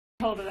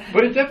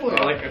But it's definitely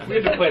like if we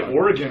had to play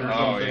Oregon or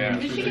something. Yeah.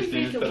 Michigan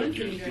State's a 1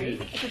 seed,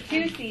 right? It's a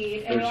 2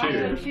 seed, and we lost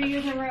them 2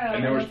 years in a row.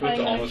 And they were supposed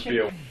to almost be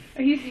a...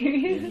 Are you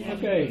serious?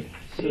 Okay,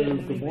 so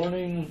good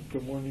morning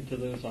to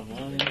those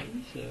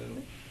online. So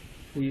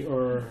we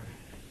are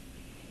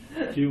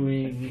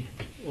doing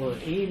or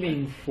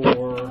aiming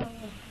for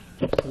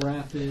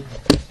rapid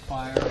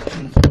fire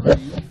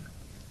interview.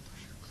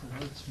 So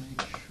let's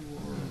make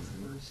sure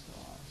first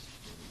off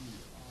we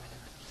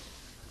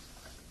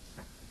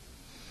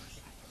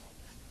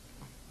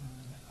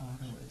are on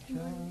auto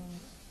adjust.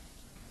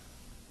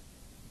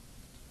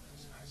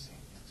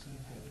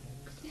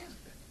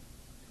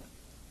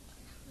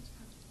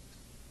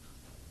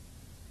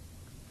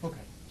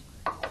 Okay.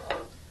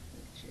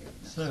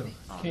 So,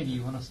 Katie,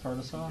 you want to start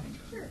us off?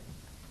 Sure.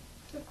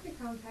 So pretty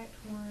compact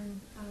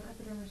horn,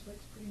 epidermis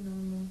looks pretty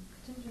normal.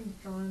 Attention's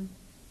drawn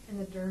in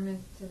the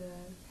dermis to the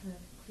kind of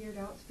cleared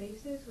out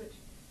spaces, which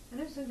I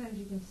know sometimes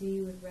you can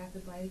see with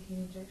rapid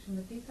lidocaine injection,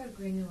 but these have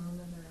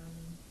granulomas around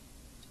them,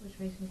 which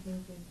makes me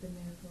think they've been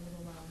there for a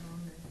little while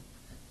longer.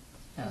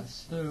 Yeah,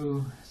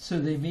 so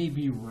they may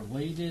be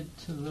related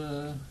to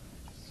the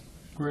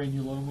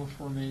granuloma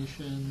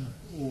formation,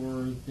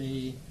 or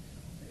they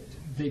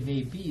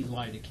may be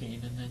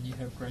lidocaine, and then you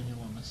have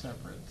granuloma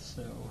separate.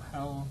 So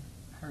how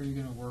are you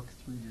going to work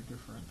through your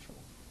differential?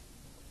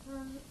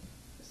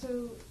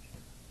 So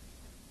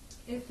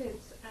if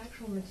it's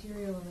actual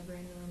material in the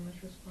granuloma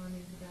is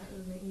responding to that, it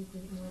would make me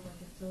think more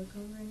like a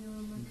silicone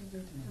granuloma because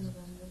they're kind of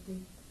unhealthy.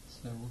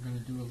 So we're going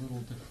to do a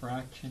little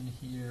diffraction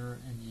here,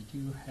 and you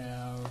do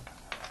have,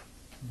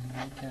 can you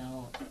make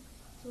out?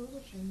 It's a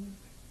little shiny.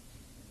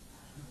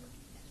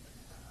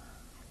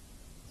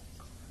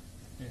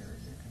 There,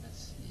 you're going to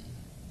see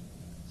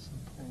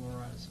some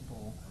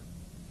polarizable,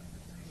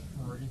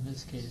 or in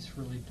this case,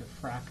 really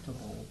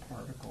diffractable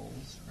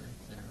particles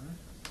right there.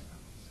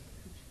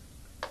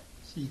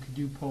 So you could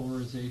do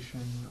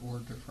polarization or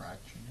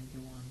diffraction.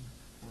 Either one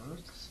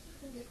works.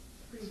 I think it's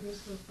pretty good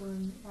for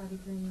foreign body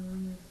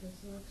granuloma.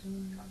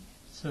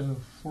 So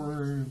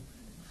for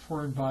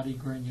foreign body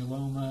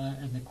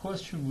granuloma, and the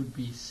question would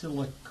be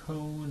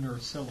silicone or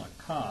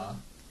silica.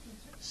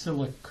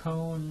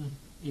 Silicone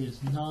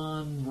is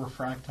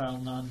non-refractile,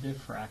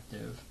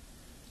 non-diffractive,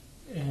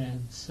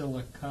 and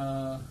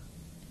silica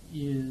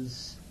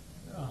is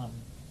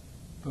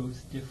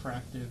both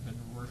diffractive and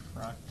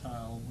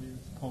refractile with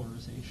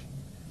polarization.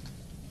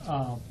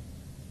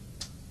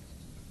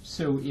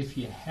 So if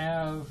you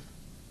have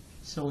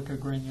silica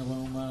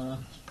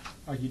granuloma,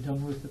 are you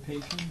done with the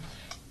patient?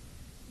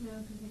 No,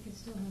 because they could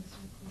still have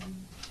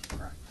sarcoid.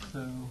 Correct.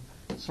 So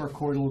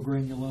sarcoidal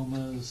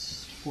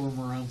granulomas form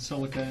around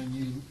silica,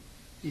 and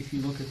if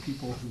you look at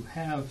people who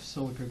have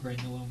silica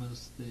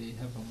granulomas, they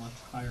have a much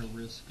higher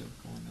risk of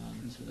going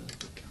on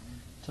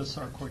to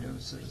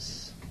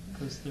sarcoidosis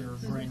because they're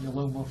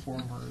granuloma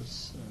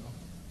formers,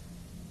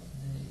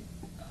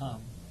 so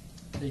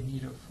they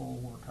need a full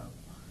workup.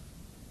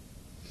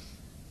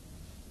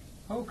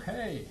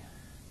 Okay.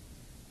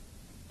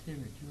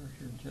 David, you are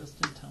here just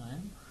in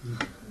time.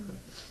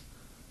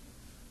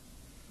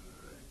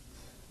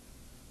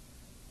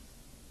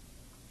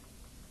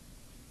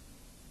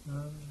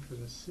 For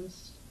the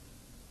cyst.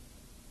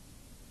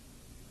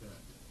 Yeah.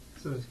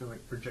 So it's kind of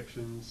like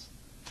projections.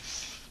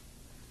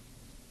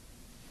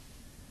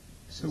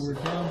 So we're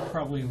down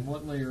probably in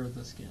what layer of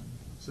the skin?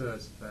 So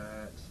it's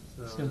fat.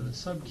 So the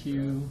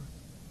sub-Q,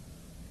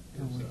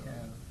 and we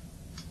have...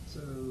 So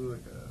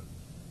like a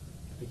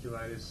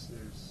paniculitis,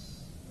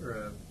 or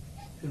a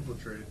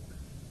infiltrate,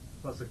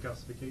 lots of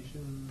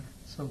calcification.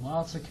 So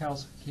lots of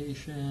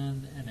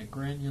calcification and a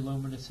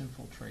granulomatous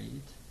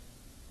infiltrate.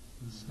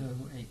 So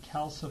a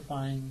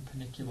calcifying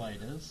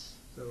paniculitis.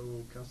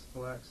 So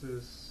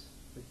calciphylaxis,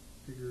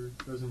 figure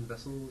those in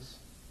vessels.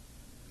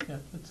 Yeah,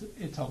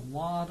 it's a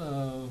lot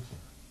of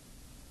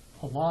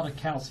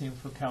calcium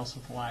for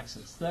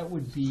calciphylaxis. That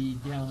would be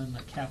down in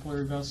the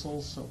capillary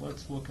vessels. So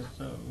let's look at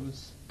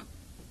those.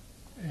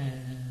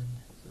 And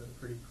so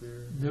pretty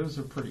clear. Those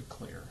are pretty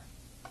clear.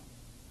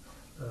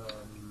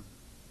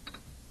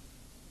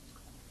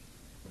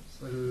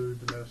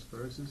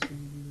 Dermatosclerosis, can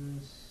you do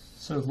this?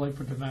 So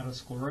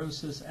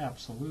lipodermatosclerosis,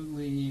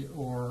 absolutely,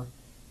 or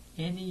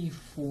any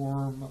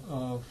form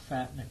of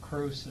fat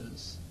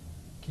necrosis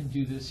can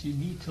do this. You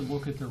need to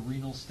look at their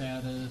renal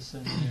status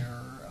and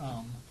their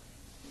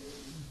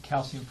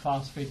calcium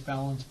phosphate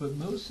balance, but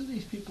most of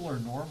these people are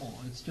normal.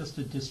 It's just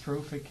a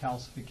dystrophic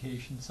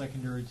calcification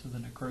secondary to the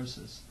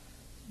necrosis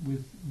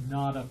with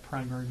not a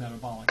primary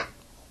metabolic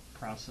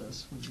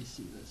process when you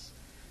see this.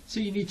 So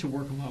you need to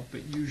work them up,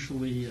 but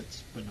usually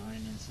it's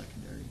benign and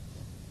secondary.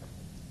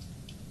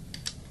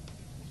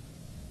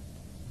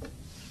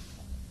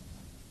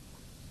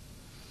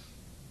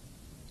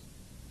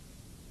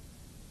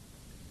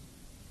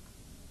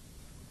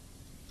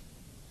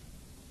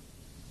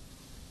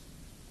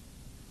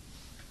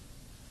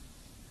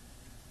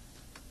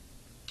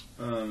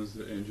 Is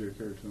it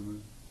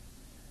angiokeratoma?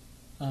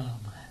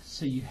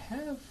 So you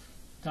have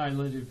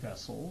dilated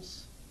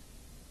vessels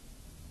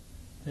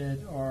that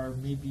are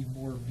maybe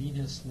more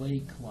venous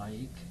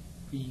lake-like,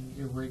 being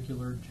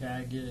irregular,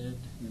 jagged,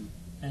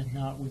 and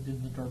not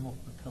within the dermal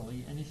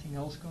papillae. Anything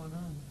else going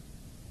on?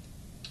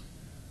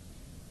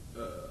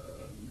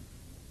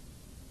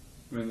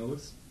 I mean,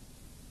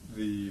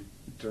 the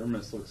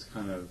dermis looks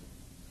kind of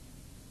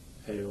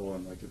pale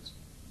and like it's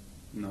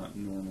not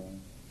normal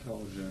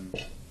collagen,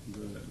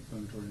 the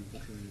inflammatory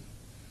infiltrate.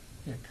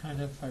 Yeah,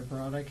 kind of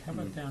fibrotic. How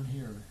about down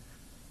here?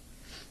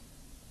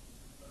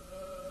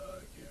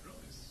 I can't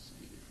really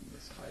see from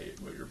this height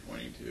what you're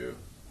pointing to.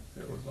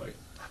 They look like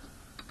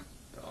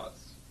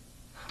dots.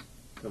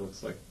 It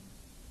looks like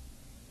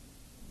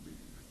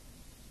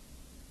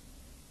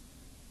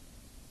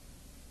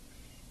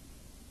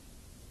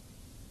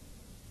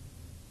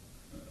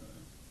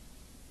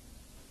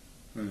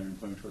when they're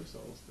inflammatory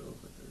cells, they look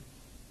like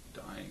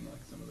they're dying,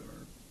 like some of them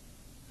are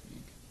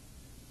pink.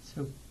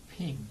 So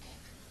pink.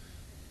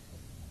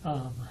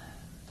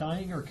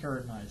 Dying or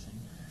keratinizing?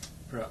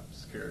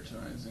 Perhaps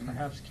keratinizing.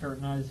 Perhaps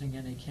keratinizing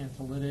and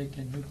acantholytic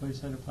and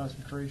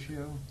nucleocytoplasmic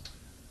ratio?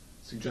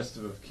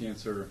 Suggestive of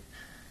cancer.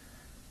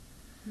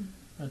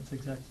 That's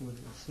exactly what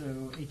it is. So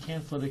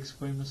acantholytic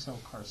squamous cell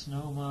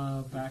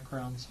carcinoma,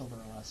 background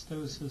cellular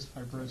elastosis,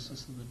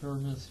 fibrosis of the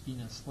dermis,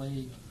 venous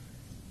lake.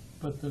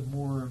 But the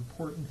more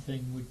important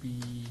thing would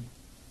be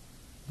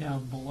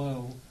down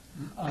below.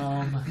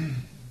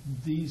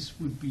 These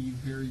would be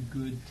very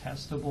good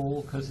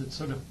testable because it's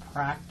sort of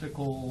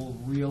practical,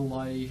 real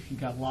life. You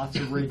got lots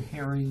of red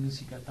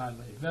herrings, you got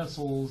dilated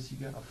vessels, you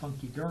got a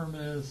funky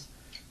dermis.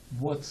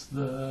 What's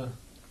the,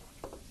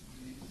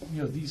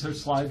 these are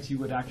slides you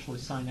would actually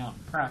sign out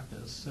in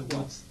practice. So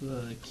what's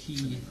the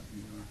key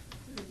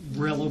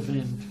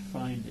relevant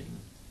finding?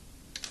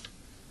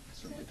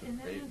 So in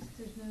that one,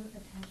 there's no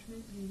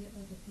attachment. Do you get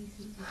like a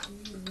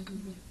P63 or what is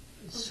it?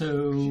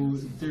 So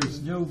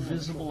there's no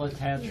visible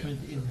attachment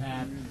in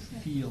that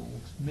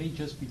field. May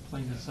just be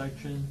plain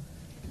dissection,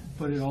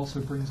 but it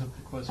also brings up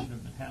the question of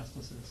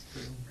metastasis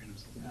too.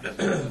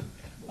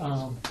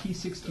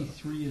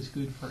 P63 is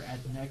good for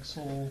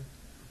adnexal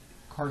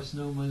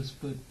carcinomas,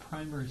 but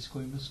primary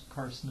squamous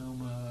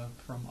carcinoma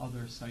from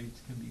other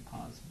sites can be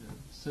positive.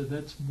 So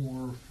that's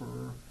more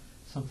for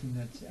something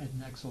that's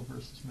adnexal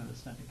versus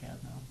metastatic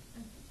adeno.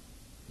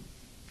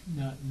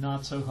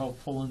 Not so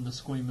helpful in the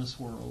squamous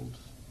world.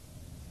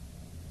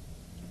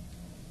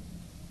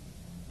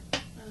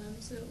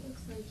 So it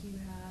looks like you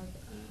have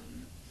a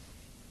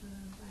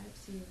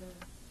biopsy of a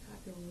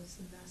papule with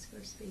some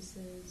vascular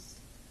spaces.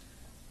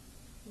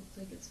 Looks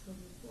like it's filled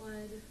with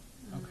blood.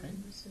 Okay.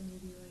 So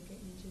maybe like an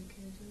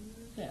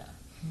angiokeratoma. Yeah,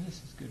 this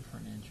is good for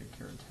an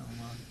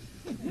angiokeratoma.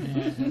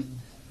 And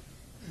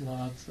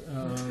lots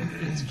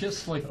of, it's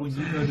just like when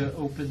you go to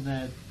open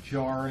that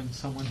jar and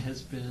someone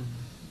has been,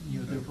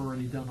 they've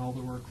already done all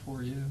the work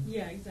for you.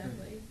 Yeah, exactly.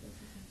 Right.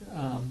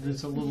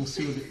 There's a little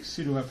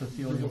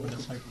pseudoepithelial, but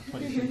it's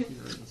hyperplasia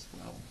here as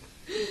well.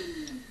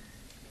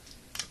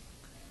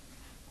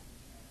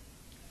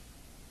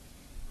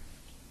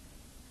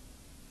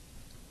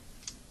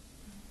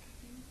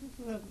 This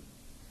is a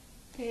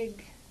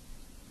big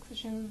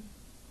excision,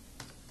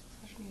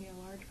 maybe a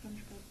large punch,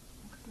 but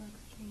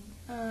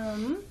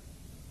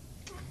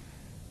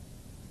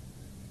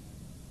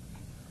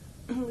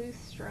loose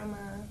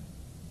stroma.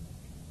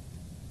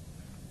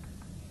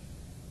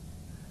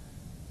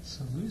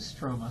 So loose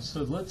stroma.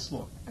 So let's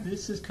look.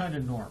 This is kind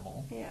of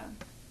normal. Yeah.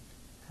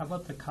 How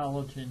about the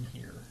collagen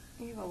here?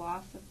 You have a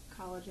loss of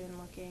collagen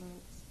looking.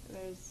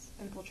 There's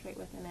infiltrate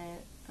within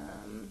it.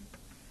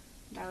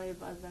 Dilated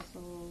blood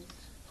vessels.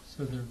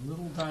 So they're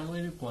little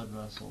dilated blood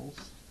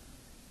vessels.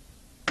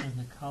 And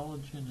the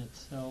collagen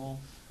itself.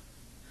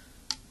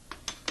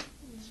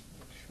 Let's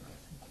make sure. I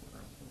think we're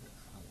a little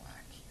out of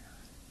whack here.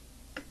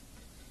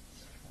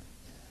 Let's try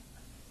again.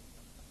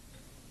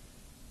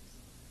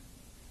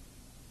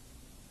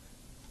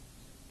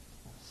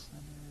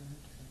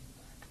 Centered and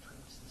back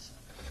towards the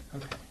center.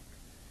 Okay.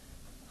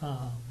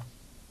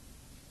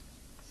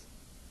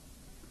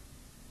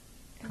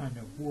 Kind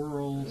of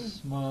whirl,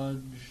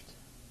 smudged,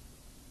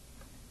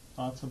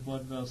 lots of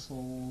blood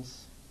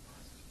vessels.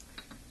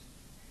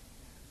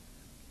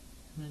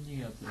 And then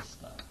you got this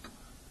stuff.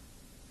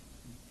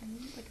 And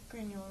like a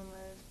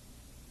granuloma,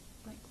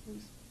 like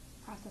loose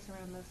process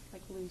around this,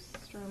 like loose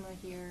stroma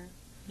here.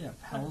 Yeah,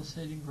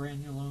 palisading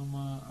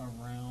granuloma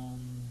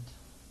around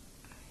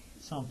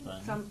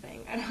something.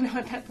 Something. I don't know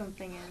what that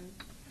something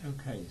is.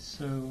 Okay,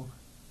 so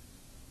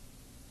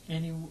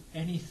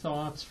any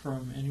thoughts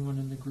from anyone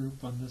in the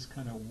group on this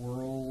kind of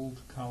whorled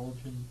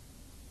collagen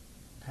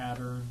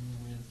pattern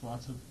with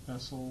lots of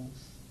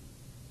vessels?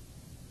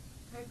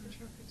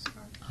 Hypertrophic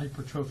scar.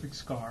 Hypertrophic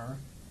scar.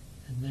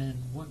 And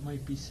then what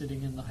might be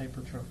sitting in the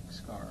hypertrophic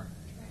scar?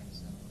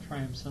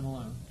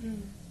 Triamcinolone.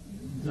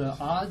 The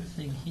odd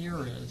thing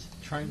here is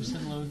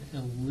triamcinolone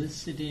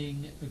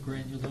eliciting a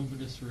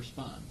granulomatous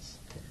response,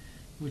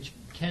 which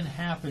can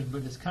happen,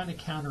 but it's kind of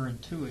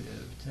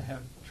counterintuitive to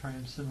have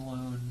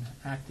triamcinolone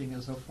acting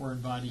as a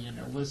foreign body and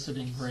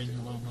eliciting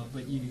granuloma,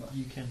 but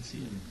you can see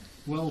it.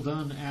 Well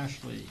done,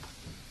 Ashley.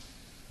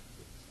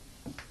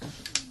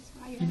 That's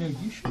why You know,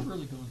 you should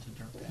really go into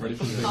dermatology. Ready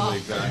for the big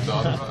leagues? Have you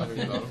thought about it? Have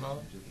you thought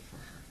about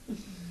it?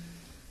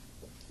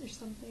 There's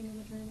something in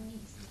the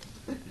journals.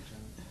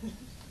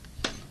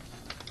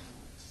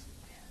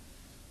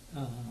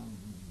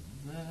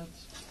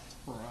 That's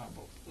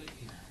probably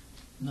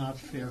not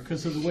fair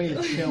because of the way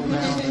it's held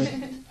out. I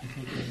think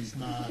it's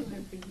not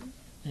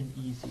an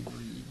easy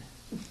read.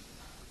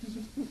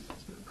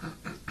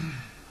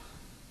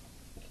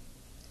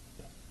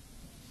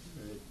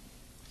 Right.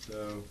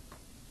 So,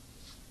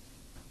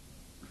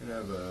 we're going to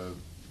have a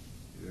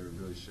either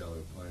really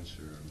shallow punch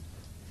or a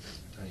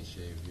tiny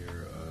shave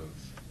here of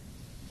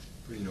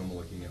pretty normal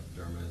looking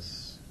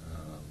epidermis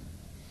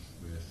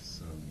with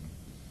some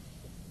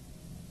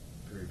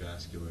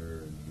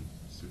perivascular and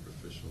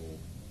superficial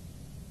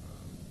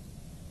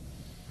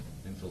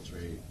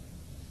infiltrate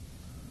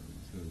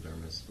through the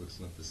dermis. Looks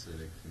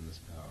lymphocytic in this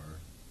power.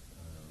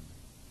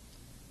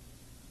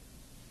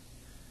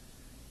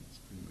 That's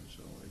pretty much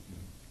all I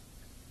can.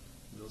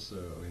 There's also, I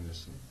mean,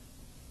 there's some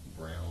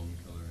brown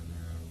color in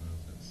there. I don't know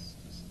if that's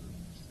just the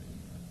same.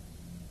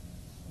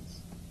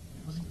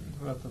 What do you think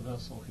about the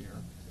vessel here?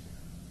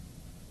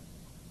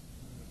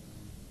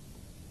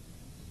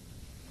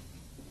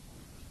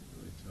 Can't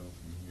really tell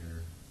from here.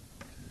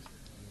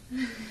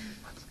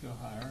 Let's go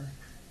higher.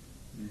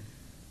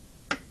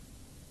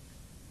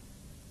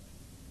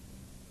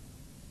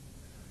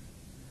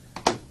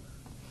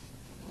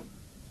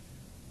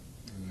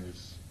 And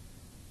there's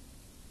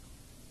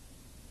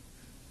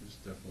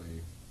definitely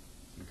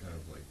some kind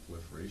of like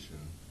proliferation.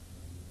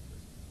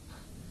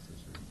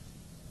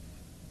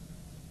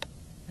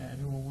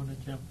 Anyone want to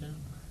jump in?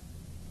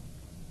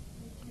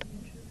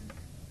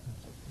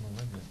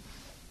 Malignant.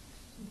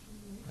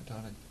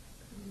 Mitotic.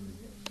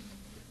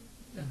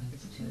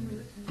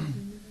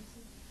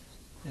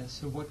 Yeah,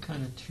 so what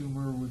kind of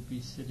tumor would be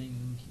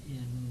sitting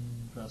in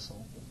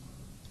vessel?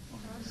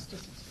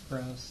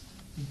 Breast,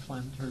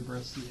 inflammatory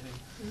breast CA.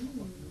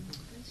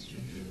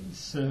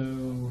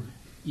 So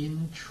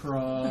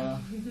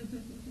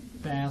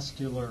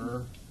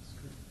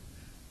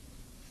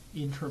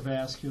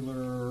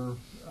intravascular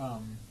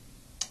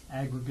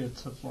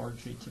aggregates of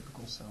large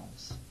atypical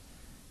cells.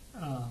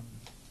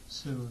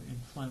 So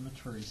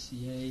inflammatory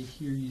CA,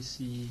 here you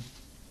see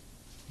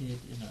it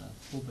in a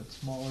little bit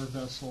smaller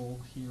vessel,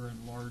 here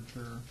in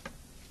larger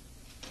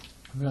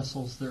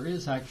vessels. There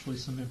is actually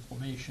some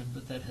inflammation,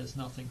 but that has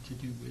nothing to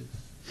do with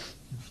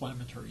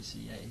inflammatory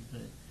CA.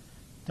 The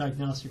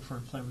diagnostic for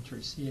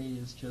inflammatory CA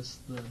is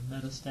just the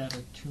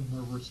metastatic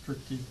tumor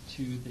restricted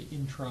to the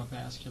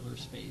intravascular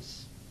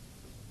space.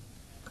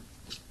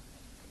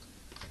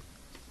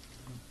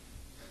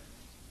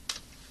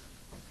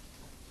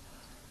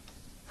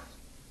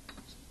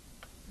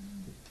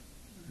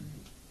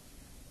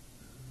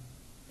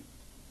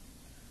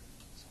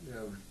 So we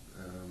have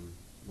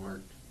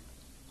marked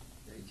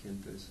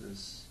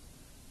acanthosis.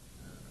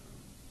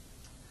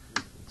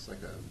 Looks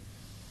like a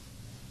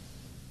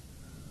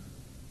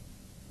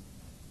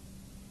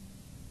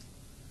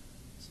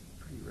it's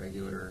pretty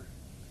regular.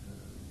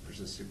 There's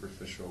a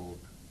superficial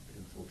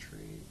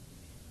infiltrate.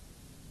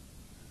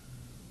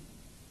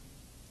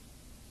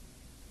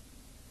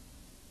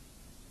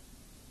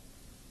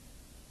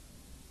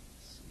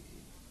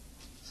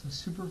 So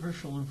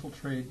superficial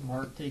infiltrate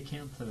marked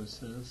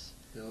acanthosis.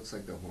 It looks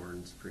like the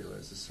horn's pretty low.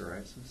 Is this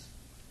psoriasis?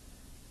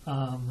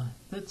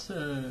 That's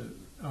a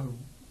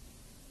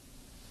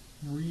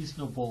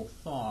reasonable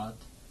thought.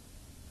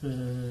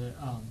 The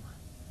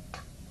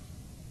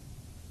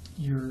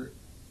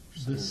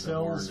the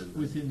cells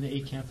within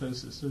the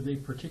acanthosis, are they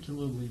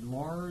particularly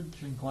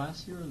large and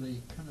glassy, or are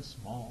they kind of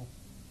small?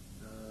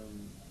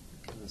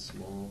 Kind of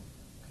small.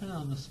 Kind of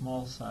on the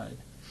small side.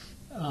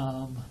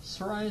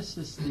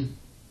 Psoriasis, they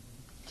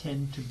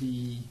tend to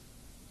be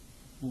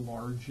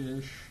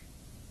largish.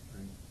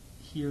 Right.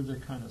 Here they're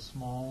kind of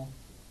small.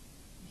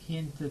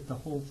 Hint that the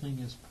whole thing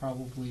is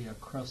probably a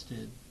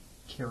crusted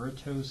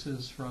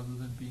keratosis rather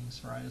than being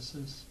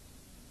psoriasis.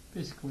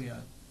 Basically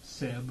a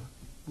seb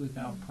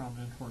without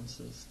prominent horn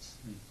cysts.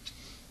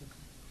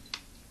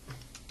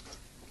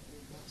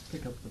 Let's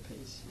pick up the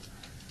pace here.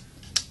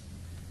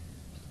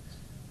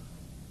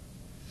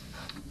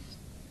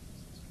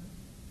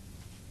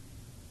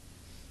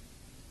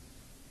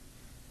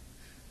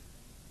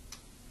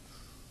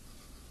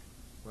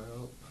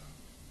 Well,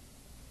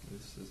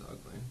 this is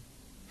ugly.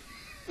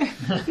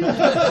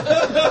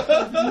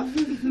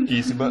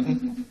 Easy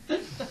button.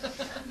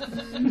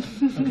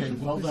 Okay,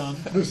 well done.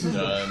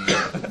 Done.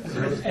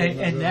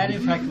 And that,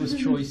 in fact, was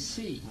choice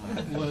C.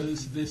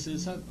 Was this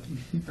is ugly.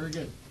 Very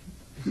good.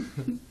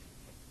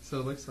 So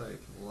it looks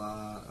like a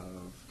lot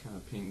of kind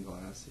of pink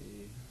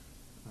glassy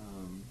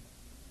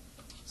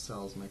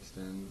cells mixed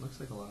in. Looks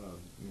like a lot of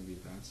maybe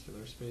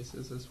vascular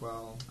spaces as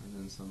well, and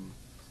then some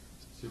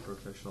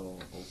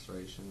superficial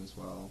ulceration as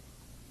well.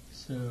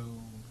 So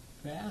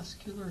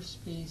vascular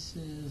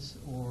spaces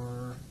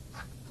or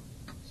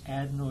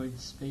adenoid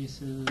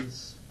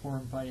spaces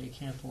formed by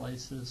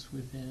acantholysis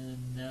within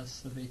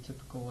nests of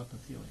atypical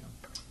epithelium.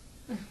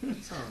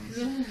 That sounds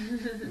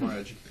more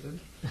educated.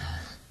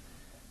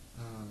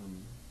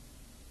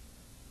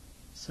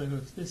 So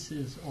if this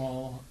is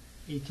all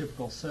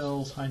atypical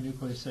cells, high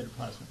nuclear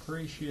cytoplasmic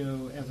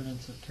ratio,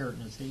 evidence of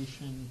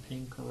keratinization,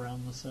 pink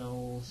around the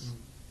cells.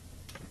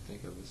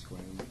 Think of the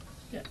squam.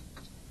 Yeah.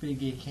 Big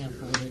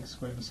acantholytic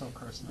squamous cell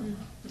carcinoma.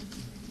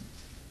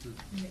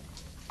 Yeah.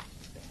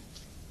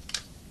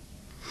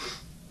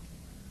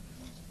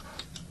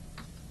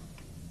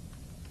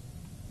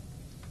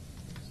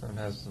 So it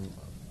has some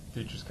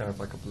features kind of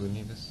like a blue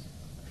nevus.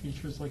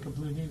 Features like a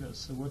blue nevus.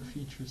 So what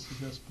features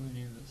suggest blue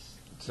nevus?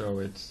 So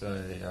it's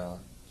a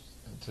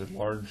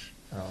large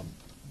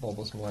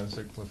bulbous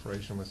melanocyte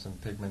proliferation with some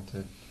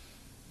pigmented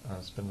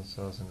spindle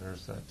cells, and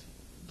there's that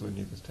blue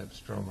nevus type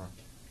stroma.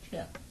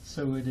 Yeah.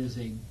 So it is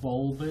a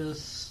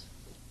bulbous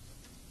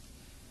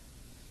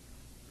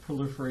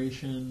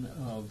proliferation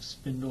of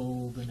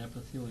spindled and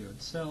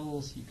epithelioid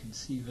cells. You can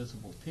see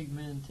visible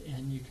pigment,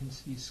 and you can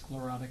see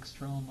sclerotic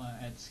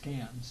stroma at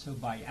scan. So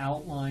by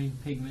outline,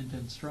 pigment,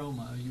 and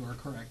stroma, you are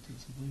correct.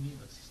 It's a blue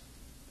nevus.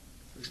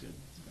 Very good.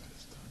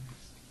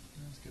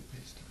 That's good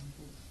pace time.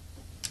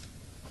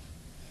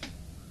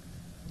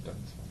 I've done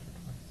this once or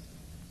twice.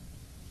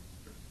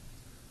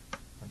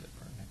 I'll get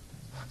for our next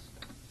time.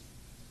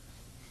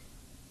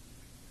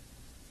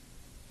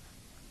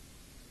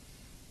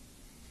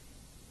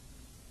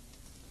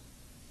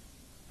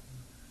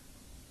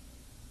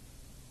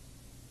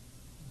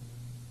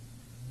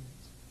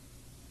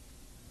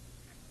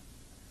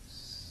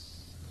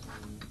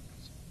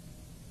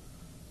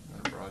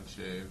 A broad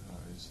shave,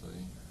 obviously.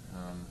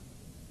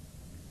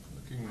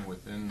 Looking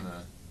within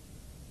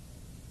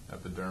the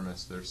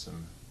epidermis, there's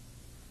some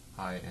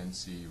high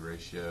NC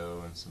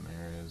ratio and some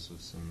areas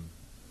with some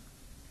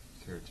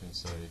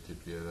keratinocyte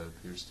atypia that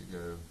appears to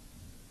go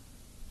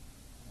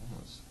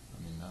almost,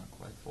 not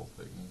quite full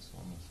thickness,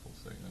 almost full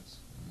thickness.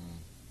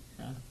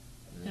 Yeah.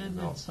 Yeah, And in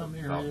about- some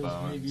about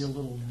areas, maybe a balance.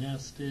 little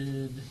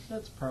nested.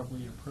 That's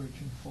probably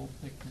approaching full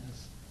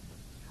thickness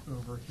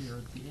over here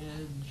at the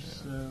edge. Yeah.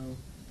 So,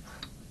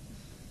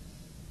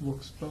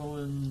 looks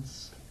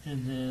Bowens,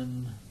 and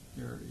then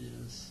there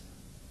is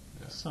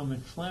Yeah. some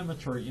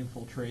inflammatory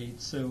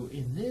infiltrate. So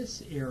in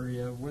this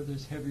area where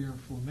there's heavier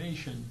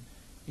inflammation,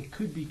 it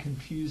could be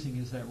confusing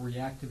as that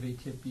reactive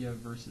atypia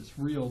versus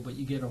real, but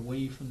you get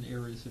away from the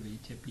areas of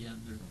atypia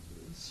and there's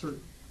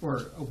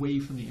or away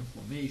from the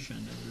inflammation,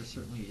 and there's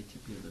certainly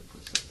atypia that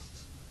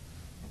persists.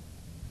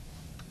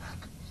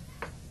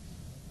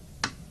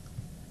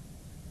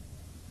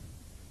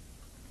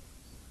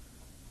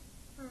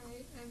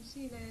 Alright, I'm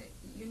seeing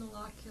a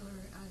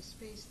unilocular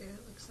space there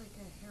that looks like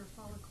a hair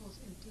follicle's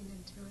emptying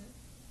into it.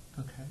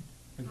 Okay,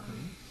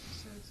 agree.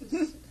 So it's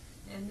just,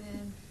 and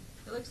then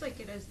it looks like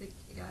it has the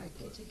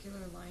cuticular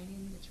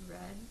lining that's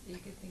red that you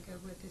could think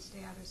of with the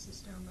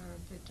steatocystoma or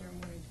the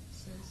dermoid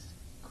cyst.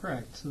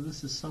 Correct. So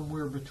this is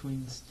somewhere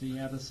between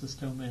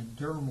steatocystoma and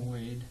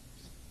dermoid.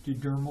 Do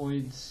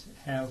dermoids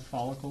have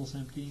follicles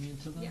emptying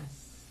into them?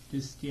 Yes. Do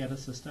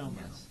steatocystomas?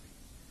 No.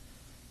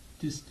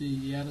 Do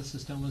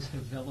steatocystomas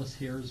have vellus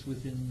hairs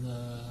within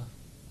the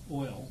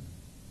oil?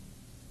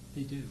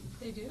 They do.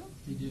 They do?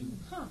 They do.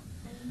 Huh.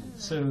 I didn't know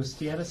that. So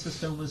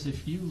steatocystomas,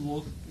 if you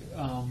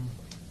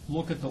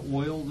look at the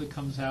oil that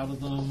comes out of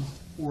them,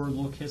 or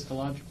look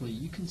histologically,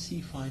 you can see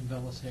fine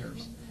vellus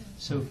hairs.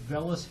 So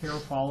vellus hair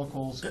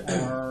follicles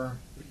are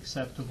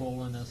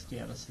acceptable in a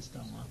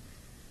steatocystoma.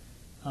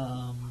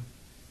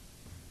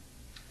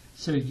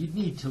 So you'd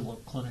need to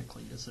look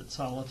clinically. Is it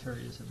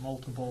solitary? Is it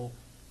multiple?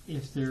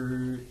 If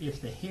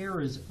the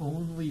hair is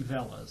only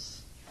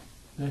vellus,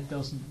 that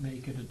doesn't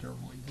make it a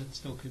dermoid. That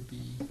still could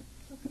be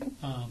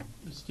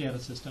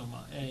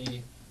steatocystoma.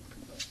 A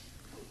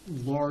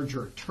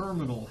larger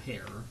terminal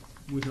hair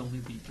would only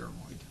be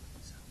dermoid.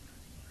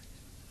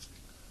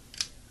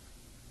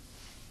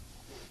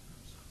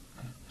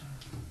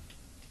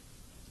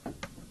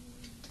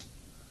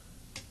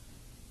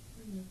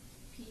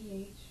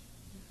 pH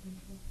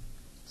differential.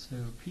 So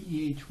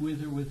pH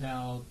with or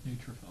without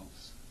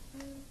neutrophils.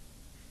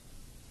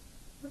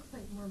 Looks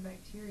like more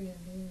bacteria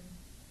there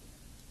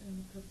than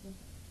the purple.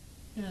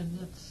 And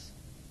that's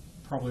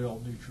probably all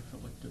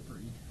neutrophilic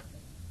debris.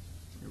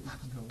 Here, we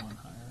can go one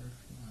higher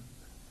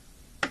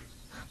if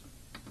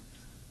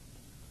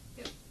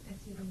Yep, I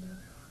see them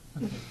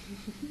there. you want.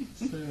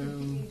 Okay. So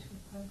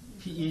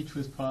pH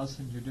with pus,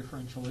 and your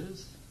differential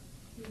is?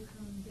 Become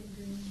big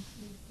green,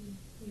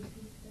 leafy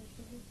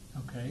vegetables.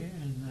 Okay,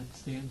 and that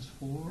stands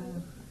for?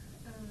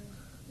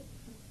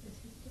 This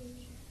is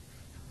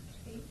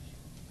H.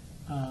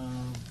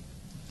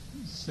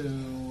 So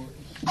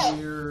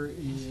here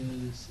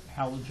is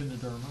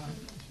halogenederma,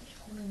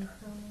 And then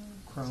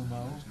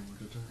chromo,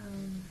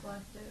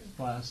 blasto,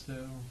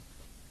 blasto,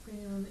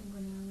 frenulum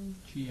inguinale,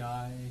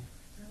 GI,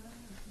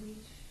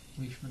 leash,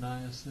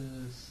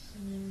 leishmaniasis,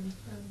 and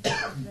then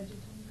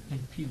vegetable.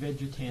 and P.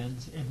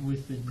 vegetans, and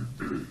with the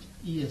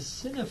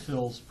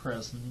eosinophils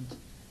present,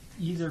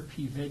 either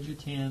P.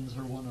 vegetans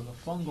or one of the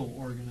fungal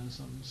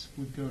organisms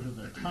would go to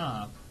the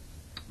top.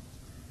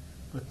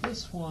 But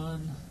this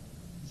one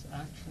is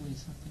actually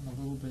something a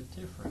little bit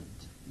different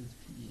with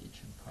pH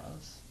and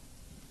pus.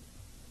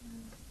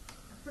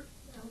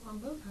 On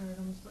both powder, it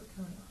almost looked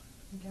kind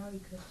of gouty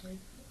crystals.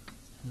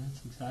 And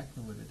that's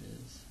exactly what it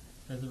is.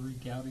 Feathery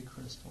gouty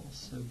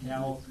crystals. So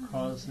gout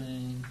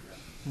causing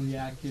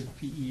reactive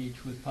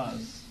PEH with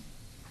pus.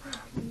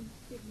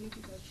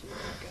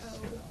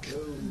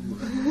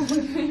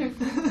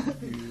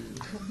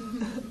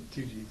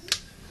 Two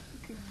G's.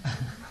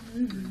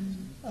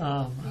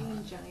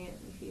 Green giant,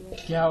 if you would.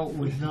 Gout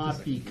would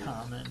not be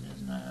common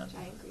in that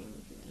Giant green,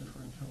 if you would.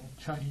 differential.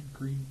 Giant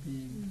green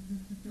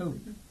big. Oh,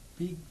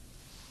 big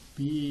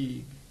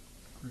green.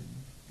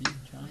 Big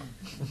giant.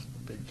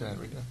 Big giant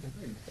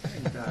reduction.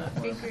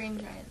 Big green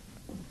giant.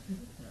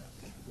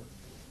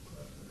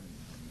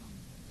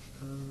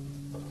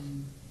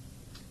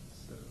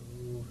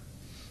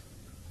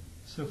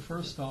 So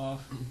first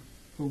off,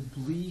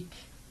 oblique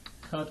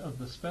cut of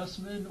the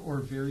specimen or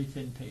very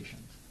thin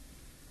patient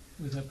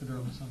with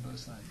epidermis on both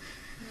sides.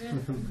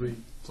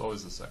 It's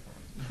always the second one.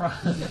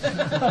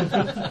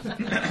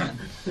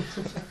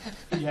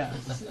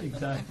 Yes,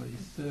 exactly.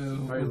 So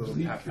Probably a little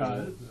oblique papule.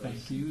 cut,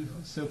 thank you.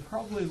 So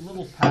probably a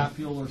little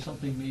papule or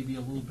something maybe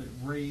a little bit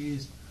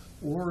raised,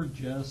 or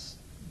just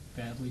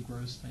badly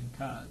gross thin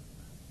cut.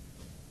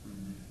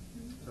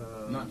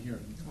 Not here.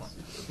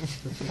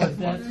 But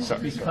that's,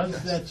 Sorry.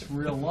 because that's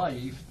real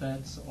life,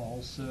 that's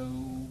also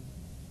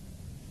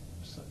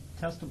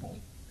testable,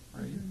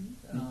 right?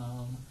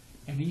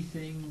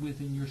 Anything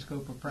within your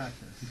scope of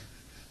practice.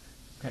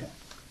 Okay.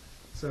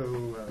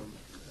 So,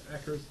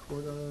 Ecker's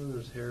corda,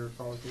 there's hair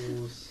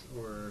follicles,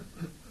 or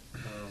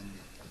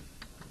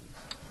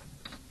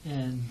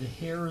And the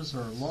hairs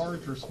are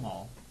large or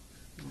small?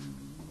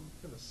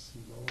 kind of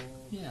small.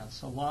 Yeah,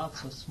 so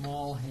lots of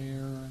small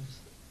hairs.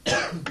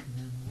 And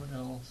then what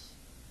else?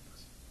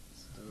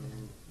 So,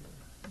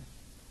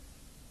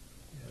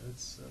 yeah,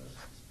 it's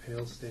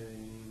pale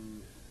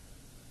staining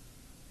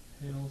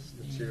Pale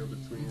material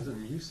staining. between. Is it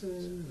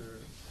mucin or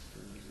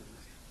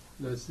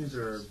no? These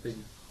are big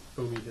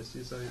foamy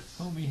histiocytes.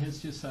 Foamy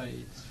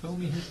histiocytes.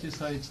 Foamy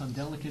histiocytes on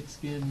delicate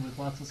skin with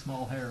lots of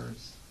small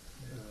hairs.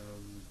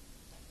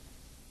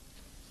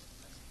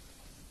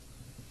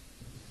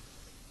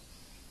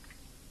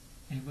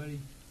 Anybody?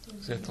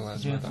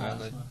 Xanthelasma of the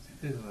eyelid.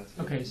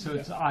 Okay, so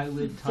it's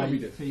eyelid type Foamy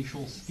dip.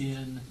 facial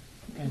skin,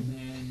 and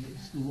then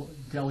it's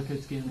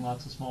delicate skin,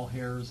 lots of small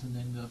hairs, and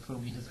then the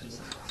foamy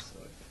histiocytes.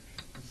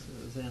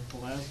 So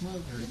xanthelasma,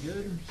 very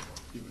good.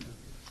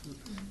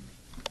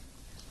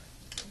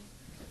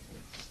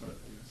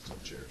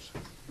 Cheers.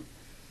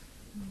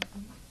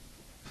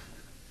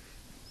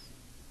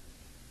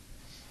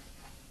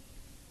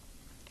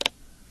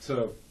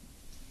 So,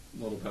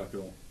 little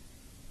papule.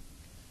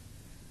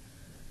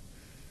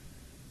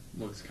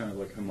 Looks kind of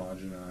like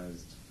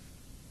homogenized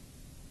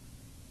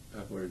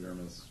papillary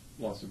dermis,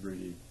 loss of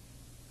Bredi.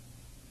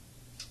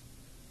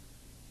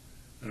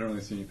 I don't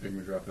really see any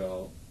pigment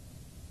dropout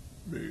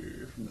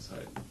from this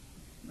height.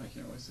 I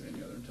can't really say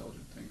any other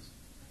intelligent things.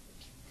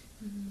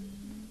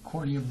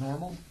 Corneum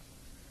normal.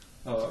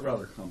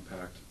 Rather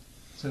compact.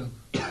 So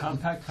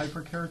compact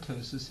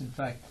hyperkeratosis, in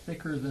fact,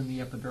 thicker than the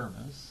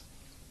epidermis.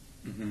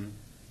 Mm-hmm.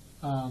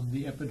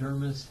 The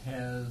epidermis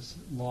has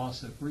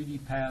loss of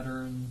Bredi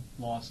pattern,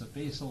 loss of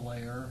basal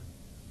layer.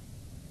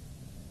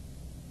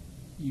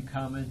 You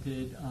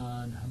commented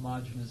on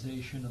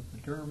homogenization of the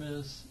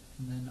dermis,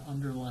 and then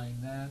underlying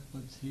that,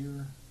 what's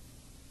here?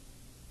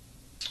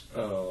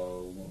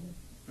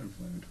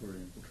 Inflammatory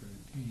infiltrate.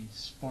 A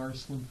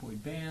sparse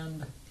lymphoid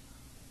band.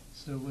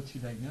 So what's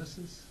your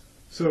diagnosis?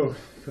 So,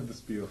 could this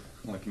be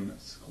lichen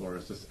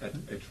sclerosis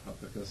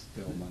atropicus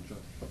de la Mancha?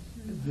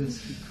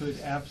 This could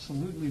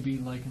absolutely be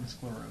lichen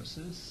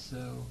sclerosis.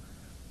 So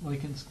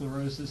lichen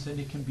sclerosis, and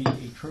it can be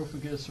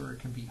atrophigus or it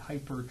can be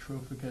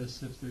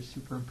hypertrophigus if there's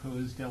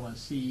superimposed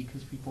LSC,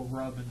 because people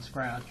rub and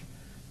scratch,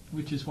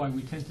 which is why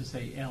we tend to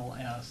say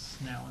LS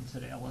now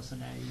instead of LS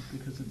and A,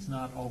 because it's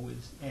not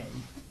always A.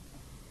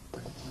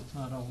 Right? So it's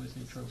not always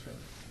atrophic.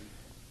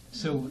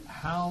 So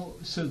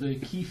the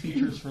key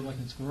features for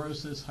lichen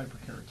sclerosis: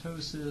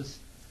 hyperkeratosis,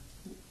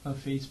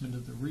 effacement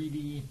of the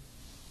Redi,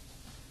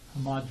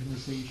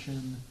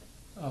 homogenization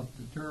of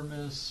the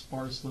dermis,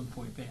 sparse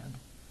lymphoid band.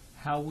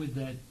 How would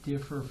that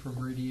differ from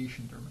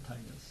radiation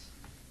dermatitis?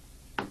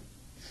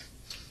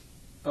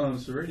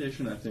 So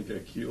radiation, I think,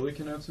 acutely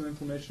can have some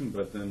inflammation,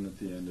 but then at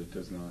the end it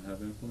does not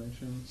have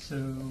inflammation. So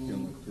You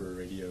can look for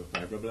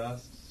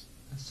radiofibroblasts,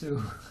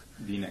 So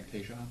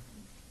venectatia.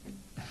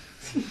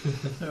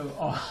 So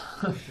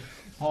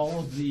all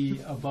of the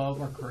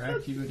above are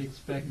correct. You would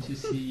expect to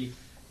see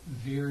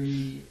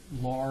very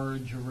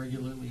large,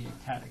 irregularly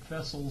ectatic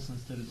vessels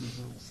instead of these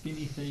little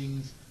skinny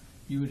things.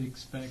 You would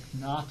expect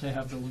not to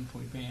have the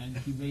lymphoid band.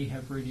 You may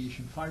have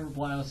radiation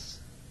fibroblasts,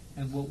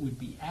 and what would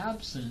be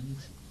absent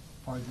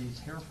are these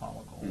hair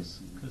follicles,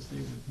 because they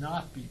would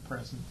not be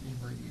present in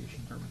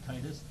radiation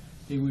dermatitis.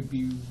 They would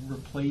be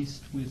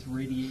replaced with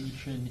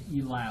radiation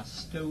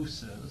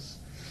elastosis.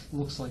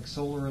 Looks like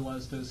solar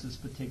elastosis,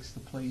 but takes the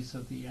place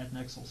of the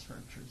adnexal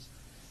structures.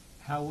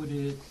 How would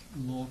it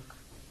look?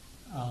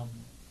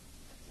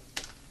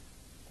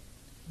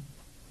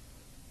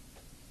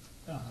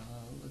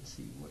 Let's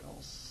see, what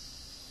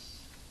else?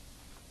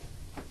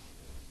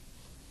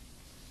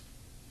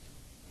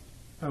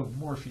 Oh,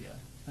 morphia.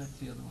 That's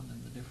the other one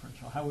in the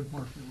differential. How would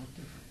morphia look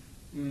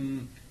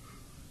different?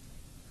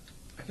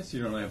 I guess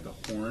you don't really have the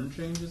horn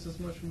changes as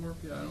much in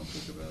morphia, I don't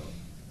think about.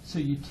 So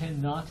you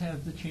tend not to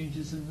have the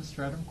changes in the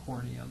stratum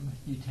corneum.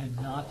 You tend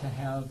not to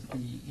have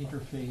the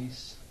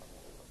interface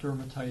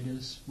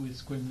dermatitis with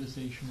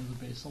squamatization of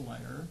the basal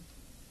layer.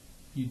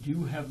 You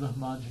do have the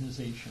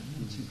homogenization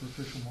in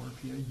superficial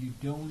morphia. You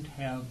don't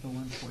have the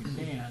lymphoid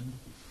band.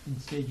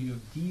 Instead, you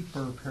have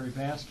deeper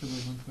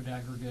perivascular lymphoid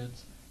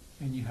aggregates,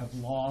 and you have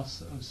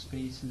loss of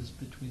spaces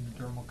between the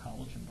dermal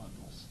collagen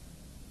bundles,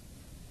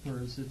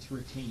 whereas it's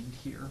retained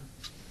here.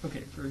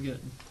 Okay, very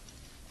good.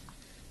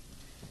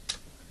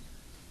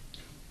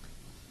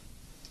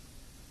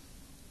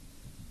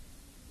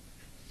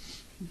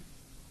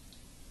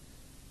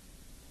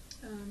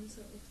 So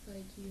it looks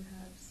like you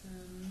have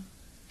some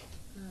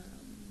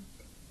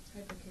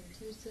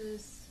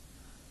hyperkeratosis,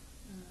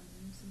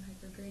 some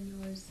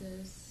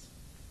hypergranulosis.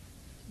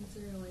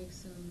 Consider like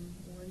some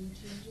warty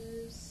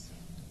changes.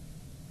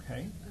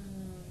 Okay.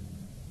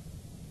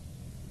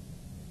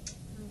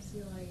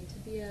 LCLI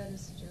atypia to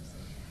suggest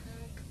like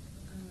hack.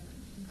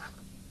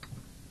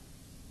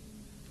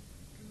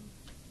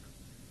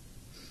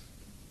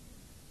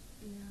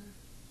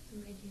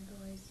 Some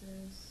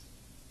acantholysis.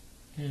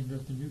 And are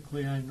the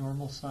nuclei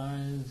normal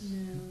size?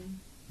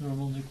 No.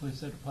 Normal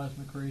nucleus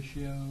cytoplasmic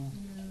ratio?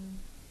 No.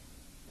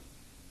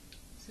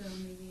 So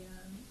maybe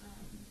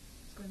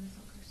squamous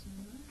cell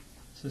carcinoma.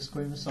 So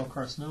squamous cell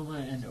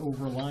carcinoma, and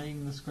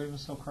overlying the squamous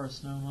cell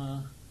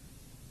carcinoma,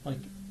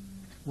 like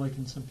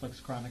in simplex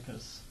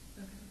chronicus.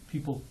 Okay.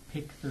 People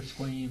pick their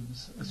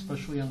squames,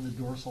 especially on the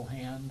dorsal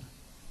hand.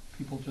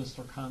 People just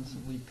are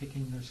constantly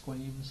picking their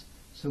squames.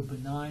 So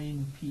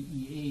benign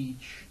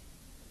PEH,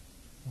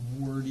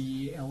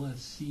 warty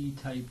LSC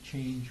type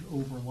change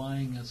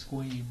overlying a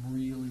squame,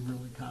 really,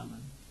 really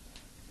common.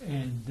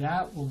 And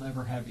that will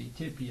never have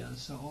atypia,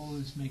 so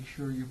always make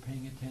sure you're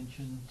paying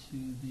attention to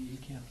the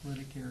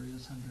acantholytic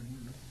areas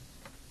underneath.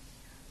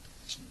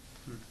 So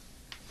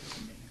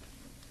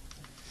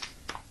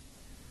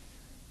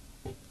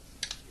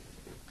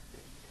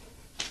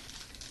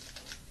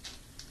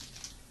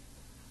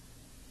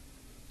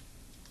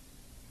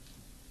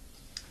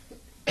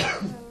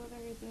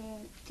there's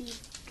a deep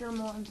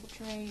dermal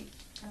infiltrate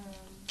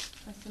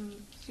with some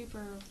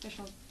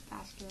superficial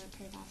vascular,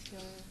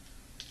 perivascular.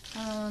 I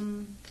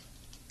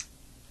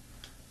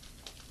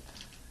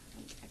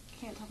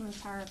can't tell from this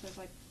tower if there's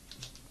like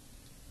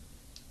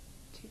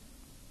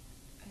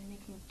are they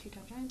making two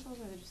top giant cells,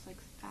 or they're just like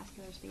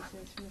vascular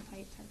spaces from the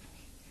site.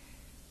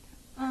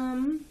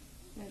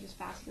 They're just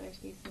vascular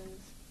spaces.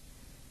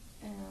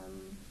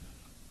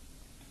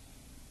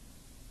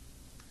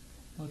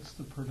 What's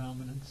the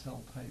predominant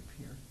cell type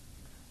here?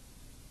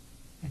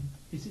 And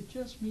is it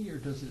just me, or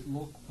does it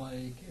look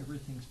like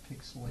everything's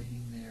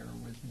pixelating there,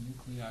 where the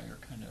nuclei are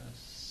kind of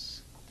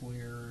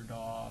squared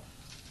off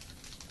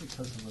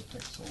because of the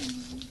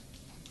pixels?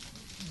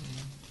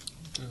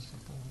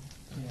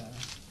 Yeah,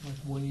 like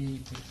way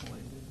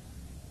pixelated.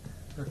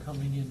 They're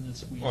coming in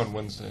this week. On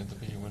Wednesday, at the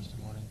beginning Wednesday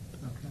morning.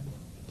 Okay.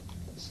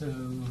 So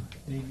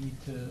they need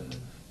to.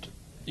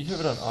 You have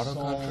it on auto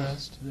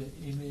contrast? The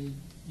image,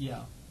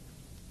 yeah.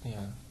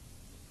 Yeah.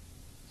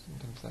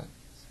 Sometimes that.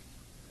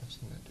 I've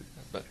seen that do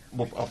that, but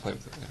I'll play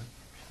with it later.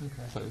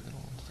 Okay. Play with it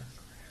on Wednesday.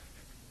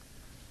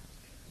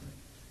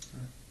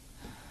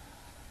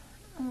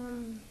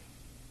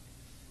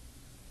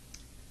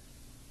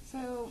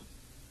 So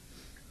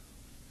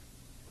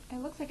it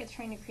looks like it's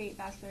trying to create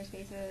vascular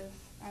spaces.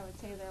 I would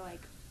say they're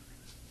like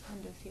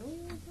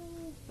endothelial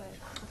cells, but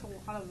it's a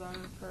lot of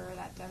them for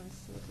that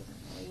dense, so it doesn't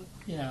really.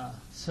 Yeah,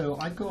 so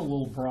I'd go a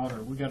little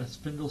broader. We got a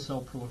spindle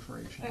cell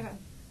proliferation. Okay.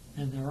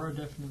 And there are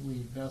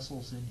definitely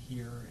vessels in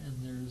here, and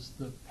there's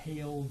the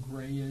pale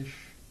grayish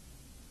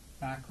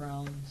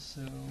background,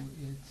 so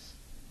it's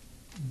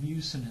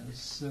mucinous.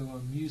 So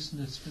a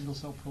mucinous spindle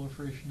cell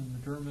proliferation in the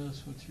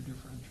dermis. What's your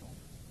differential?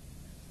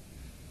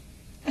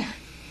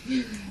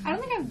 I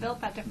don't think I've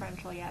built that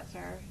differential yet,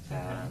 sir. So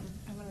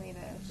I'm going to need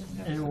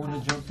a. Anyone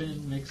want to jump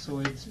in?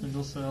 Myxoid,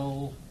 spindle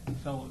cell,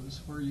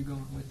 fellows. Where are you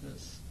going with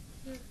this?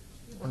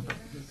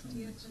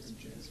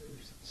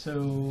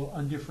 So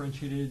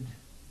undifferentiated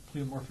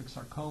pleomorphic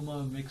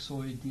sarcoma,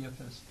 myxoid,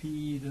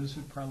 DFSP. Those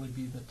would probably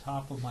be the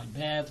top of my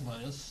bad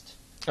list.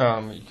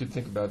 You could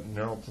think about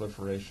neural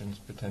proliferations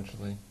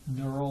potentially.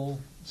 Neural,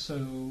 so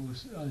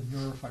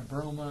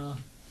neurofibroma.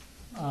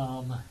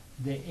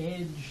 The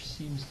edge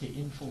seems to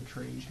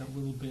infiltrate a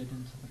little bit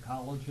into the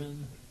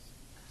collagen,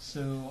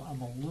 so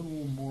I'm a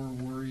little more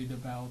worried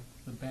about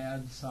the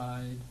bad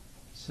side.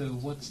 So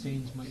what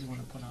stains might you want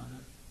to put on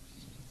it?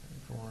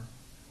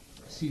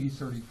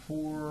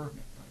 CD34.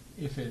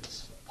 If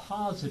it's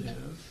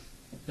positive,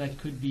 that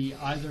could be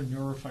either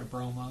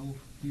neurofibroma,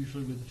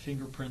 usually with a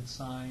fingerprint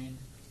sign.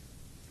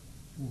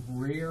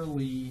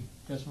 Rarely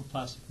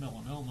desmoplastic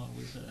melanoma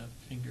with a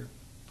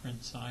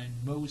fingerprint sign.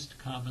 Most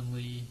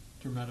commonly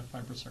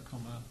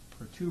dermatofibrosarcoma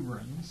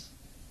protuberans.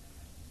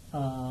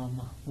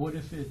 What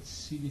if it's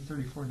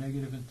CD34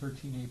 negative and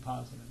 13A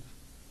positive?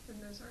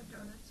 And those are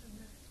donuts in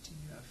there.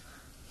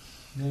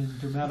 Then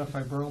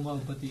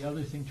dermatofibroma, but the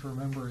other thing to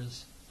remember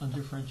is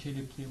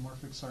undifferentiated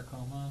pleomorphic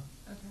sarcoma.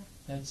 Okay.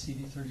 That's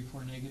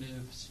CD34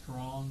 negative,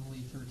 strongly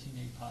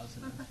 13A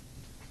positive.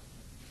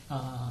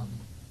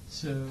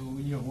 So,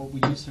 you know, what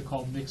we used to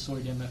call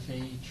myxoid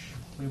MFH,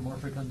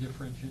 pleomorphic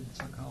undifferentiated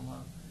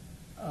sarcoma,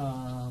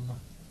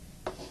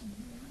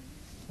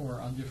 or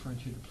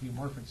undifferentiated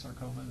pleomorphic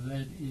sarcoma,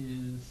 that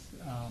is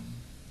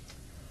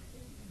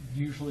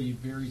usually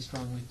very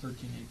strongly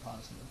 13A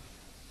positive.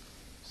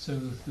 So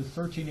the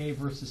 13A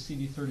versus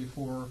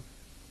CD34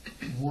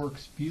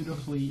 works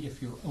beautifully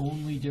if your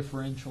only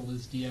differential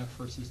is DF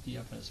versus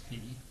DFSP.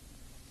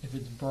 If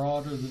it's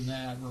broader than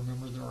that,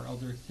 remember there are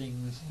other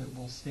things that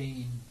will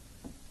stain,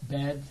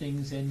 bad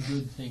things and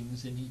good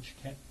things in each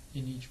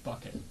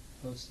bucket,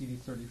 both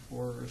CD34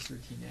 or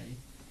 13A.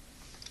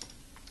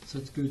 So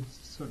it's good to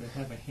sort of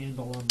have a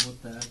handle on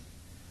what that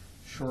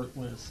short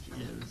list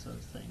is of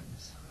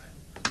things.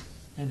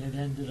 And it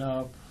ended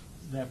up,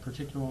 that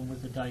particular one,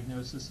 with the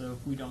diagnosis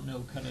of, we don't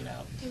know, cut it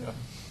out. So,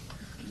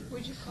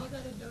 Would you call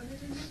that a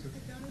donut in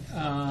there?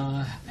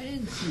 I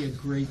didn't see a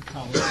great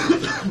college.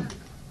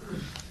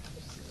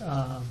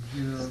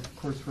 You're, of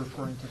course,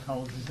 referring to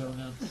collagen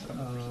donuts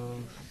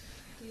of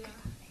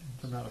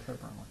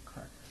dermatofibroma,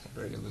 correct?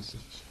 Very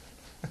elusive.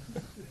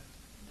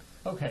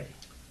 Okay.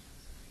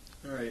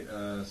 All right,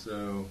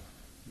 so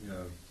you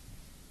have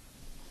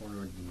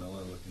cornoid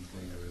lamella looking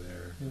thing over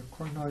there. You have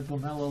cornoid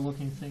lamella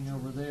looking thing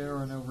over there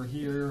and over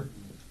here,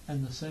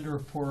 and the center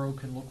of poro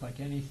can look like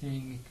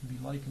anything. It can be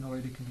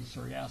lichenoid, it can be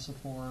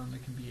psoriasiform,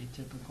 it can be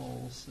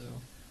atypical, so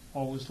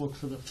always look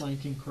for the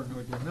flanking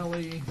cornoid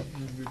lamellae,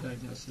 and your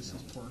diagnosis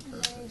is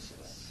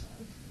porokeratosis.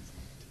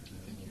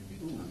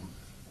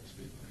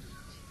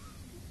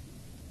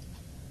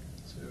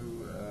 So,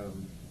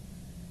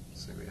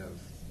 looks like we have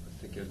a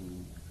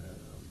thickened,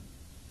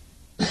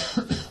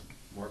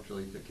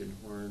 markedly thickened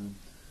horn.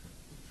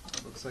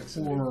 Looks like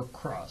some Or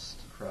crust.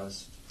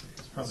 crust.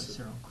 It's probably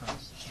serum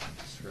crust.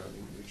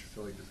 Surrounding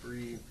neutrophilic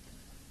debris.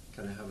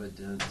 Kind of have a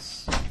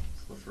dense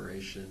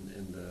proliferation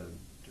in the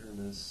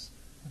dermis.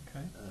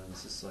 Okay.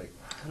 This is like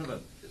kind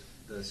of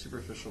the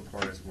superficial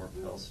part is more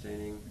pale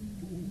staining.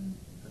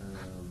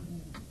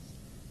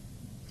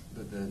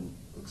 But then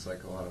looks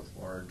like a lot of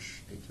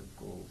large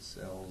atypical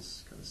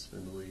cells, kind of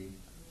spindly.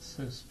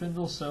 So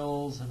spindle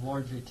cells and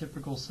large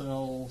atypical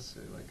cells. So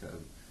like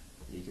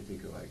you could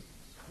think of like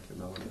a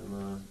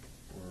melanoma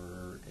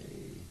or a...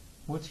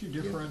 What's your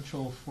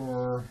differential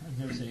for, and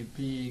there's a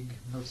big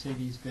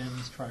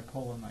Mercedes-Benz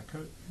tripolar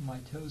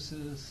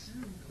mitosis.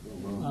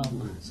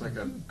 It's like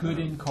a... Good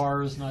in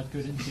cars, not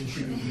good in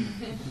tissue.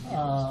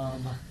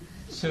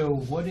 So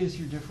what is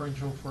your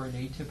differential for an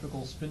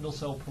atypical spindle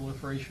cell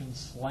proliferation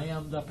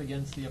slammed up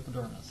against the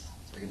epidermis?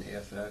 It's like an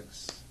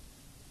AFX.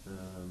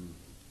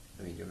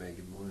 I mean, give me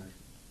more.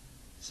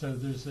 So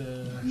there's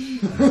a...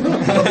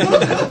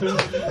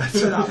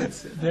 That's what I would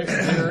say.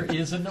 There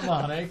is a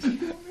mnemonic,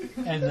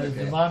 and the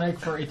mnemonic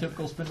for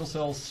atypical spindle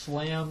cells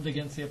slammed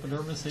against the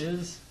epidermis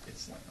is?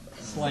 It's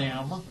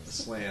slam.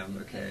 Slam,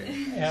 okay.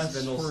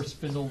 S for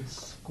spindled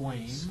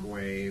squame.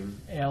 Squame.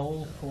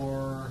 L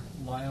for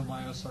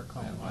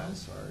leiomyosarcoma.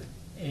 Sorry.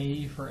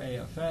 A for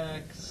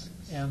AFX.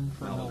 M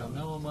for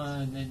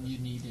melanoma, and then you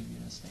need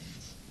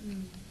immunostains.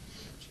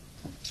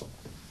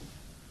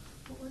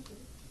 What was it?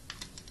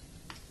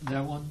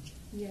 That one?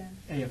 Yeah.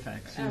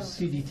 AFX. So Oh.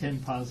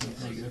 CD10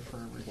 positive, negative for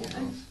everything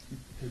else.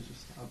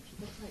 Looks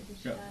like the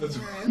Yeah, shot that's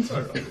in a-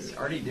 the room. I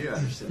already do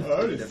understand. I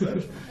already said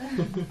it.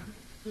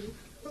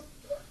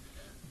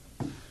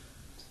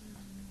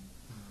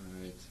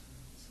 Alright,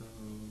 so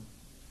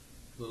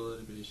a little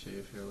itty bitty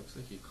shave here. Looks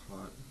like he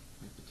caught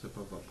like the tip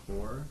of a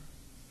pore.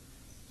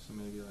 So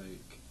maybe like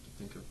you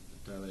think of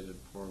dilated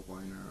pore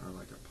whiner or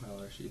like a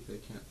pilar sheath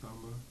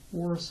acanthoma.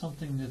 Or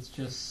something that's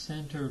just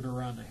centered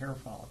around a hair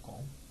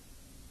follicle.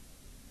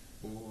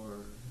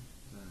 Or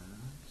that.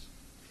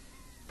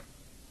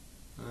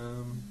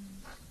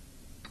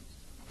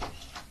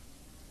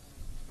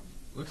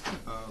 Looks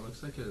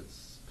like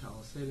it's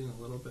palisading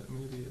a little bit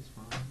maybe as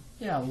well.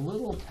 Yeah, a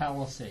little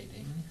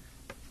palisading.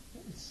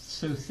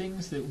 So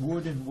things that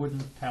would and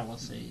wouldn't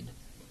palisade.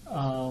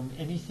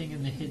 Anything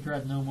in the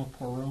hydradenoма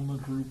poroma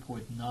group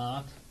would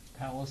not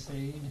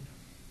palisade.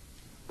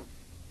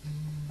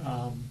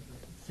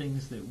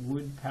 Things that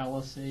would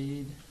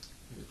palisade,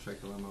 Maybe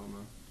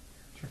trichomoma.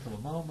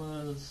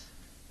 trichomomas,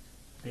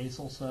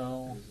 basal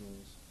cell.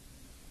 Basils.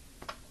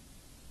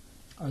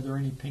 Are there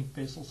any pink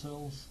basal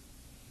cells?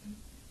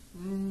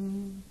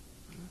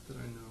 Not that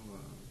I know of.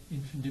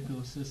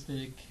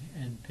 Infundibulocystic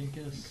and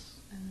pincus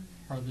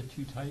are the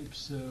two types.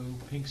 So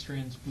pink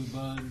strands, blue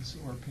buds,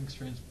 or pink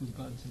strands, blue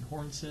buds, and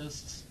horn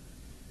cysts.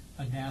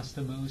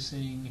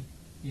 Anastomosing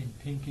in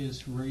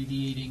pincus,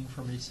 radiating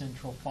from a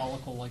central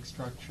follicle-like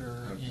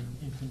structure in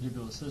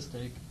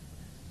infundibulocystic.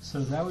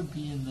 So that would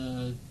be in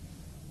the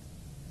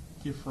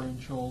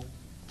differential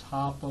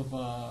top of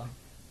a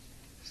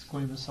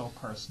squamous cell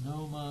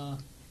carcinoma.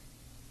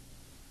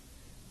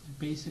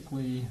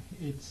 Basically,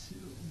 they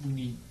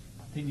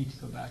need to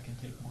go back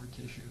and take more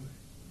tissue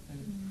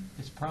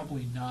It's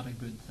probably not a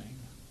good thing.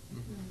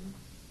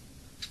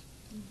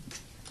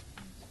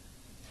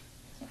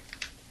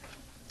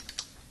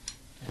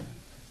 And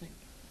I think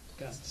it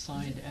got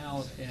signed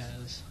out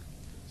as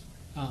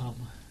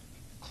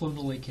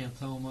clonal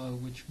acanthoma,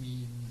 which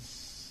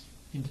means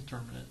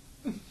indeterminate.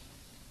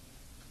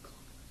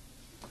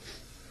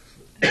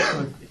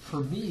 But for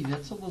me,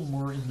 that's a little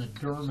more in the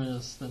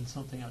dermis than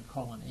something I'd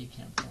call an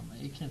acanthoma.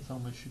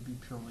 Acanthoma should be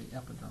purely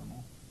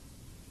epidermal.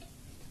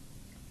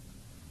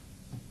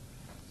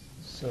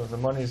 So the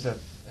money's at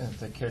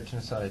the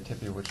keratinocyte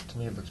atypia, which to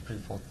me looks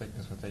pretty full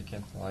thickness with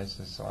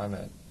acantholysis, so I'm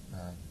at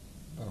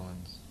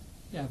Bowen's.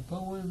 Yeah,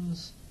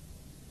 Bowen's.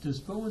 Does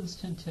Bowen's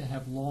tend to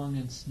have long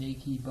and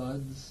snaky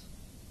buds?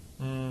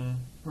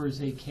 Or is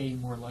AK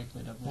more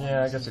likely to have long?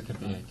 Yeah, I guess it could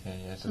be AK.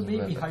 Yeah, so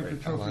maybe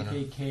hypertrophic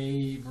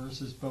AK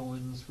versus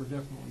Bowen's. We're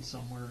definitely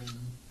somewhere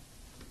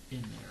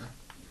in there.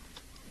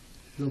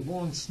 The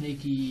long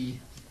snaky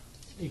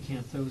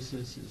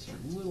acanthosis is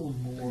a little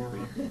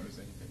more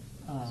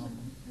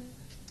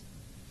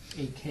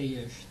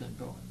AK-ish than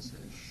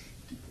Bowen's-ish.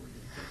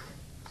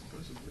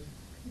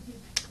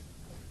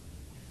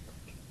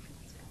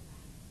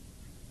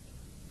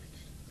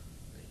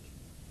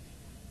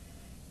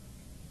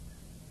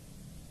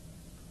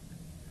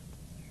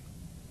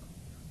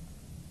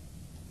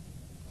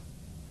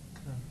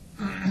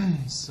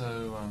 So,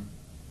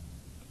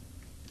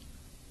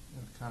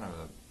 kind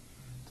of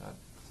that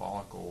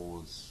follicle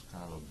was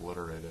kind of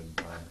obliterated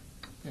by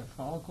Yeah,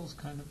 follicle's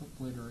kind of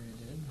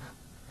obliterated.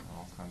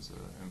 all kinds of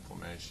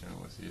inflammation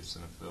with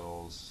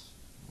eosinophils,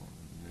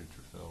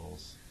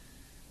 neutrophils.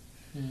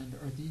 And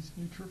are these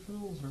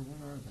neutrophils, or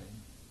what are they?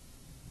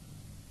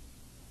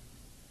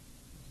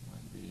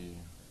 Might be.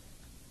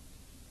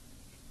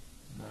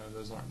 No,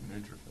 those aren't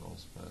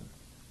neutrophils, but.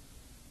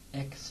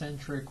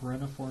 Eccentric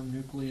reniform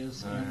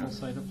nucleus, ample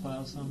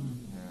cytoplasm.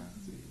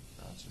 Yeah,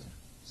 gotcha.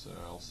 So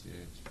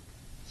LCH.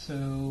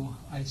 So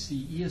I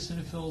see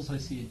eosinophils, I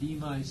see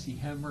edema, I see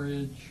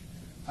hemorrhage,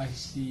 I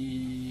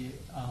see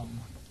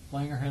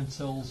Langerhans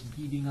cells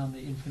beating on the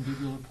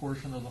infundibular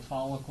portion of the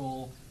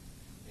follicle.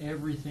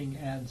 Everything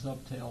adds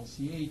up to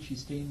LCH. You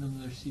stain them,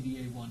 they're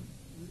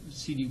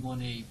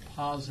CD1A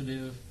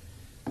positive.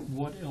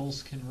 What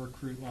else can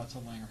recruit lots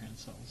of Langerhans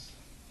cells?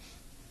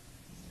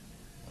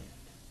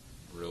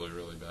 Really,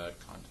 really bad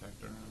contact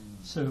derm.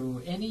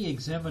 So any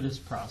eczematous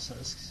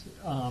process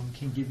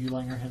can give you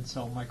Langerhans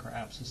cell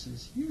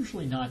microabscesses,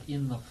 usually not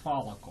in the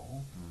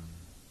follicle.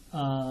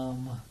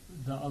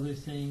 The other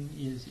thing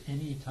is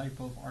any type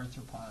of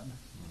arthropod.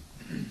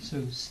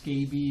 So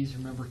scabies,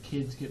 remember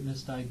kids get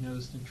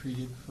misdiagnosed and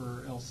treated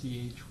for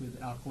LCH with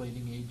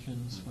alkylating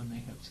agents when they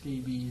have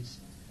scabies.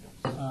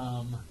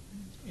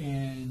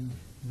 And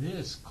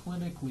this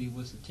clinically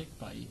was a tick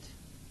bite,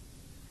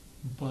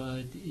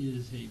 but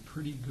is a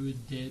pretty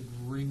good dead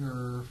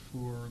ringer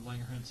for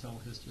Langerhans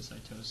cell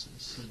histiocytosis.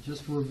 So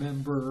just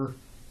remember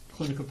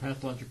clinical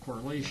pathologic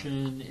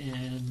correlation,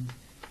 and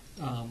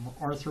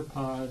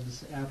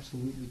arthropods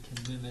absolutely can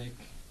mimic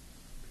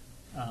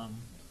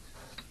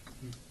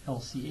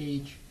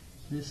LCH.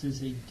 This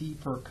is a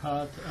deeper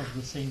cut of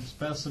the same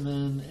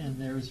specimen, and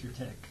there's your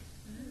tick.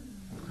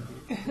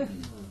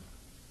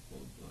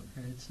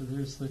 Right, so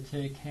there's the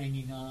tick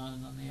hanging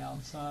on the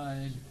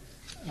outside.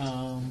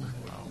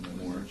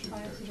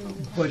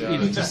 But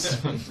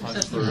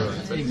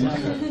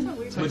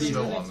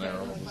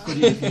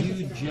if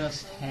you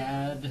just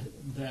had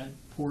that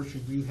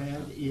portion you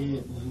had,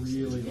 it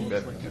really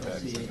looks like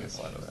LCH.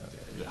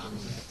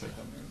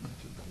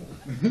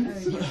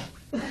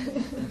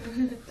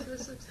 So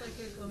this looks like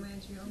a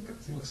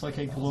glomangioma. Looks like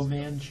a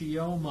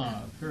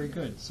glomangioma. Very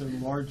good. So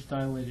large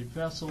dilated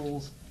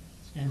vessels,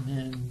 and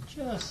then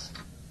just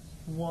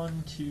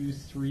 1, 2,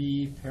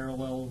 3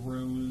 parallel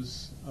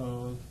rows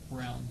of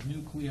round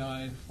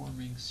nuclei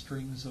forming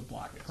strings of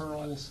black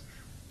pearls.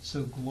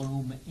 So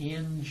glomangioma,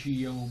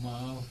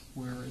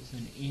 where it's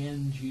an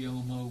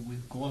angioma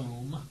with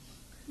glome,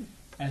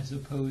 as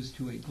opposed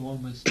to a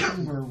glomus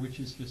tumor, which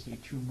is just a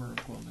tumor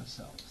of glomus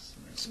cells.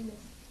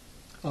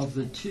 Of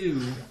the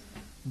two,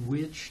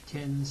 which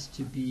tends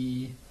to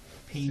be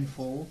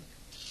painful?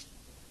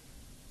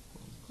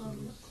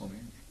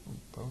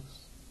 Both.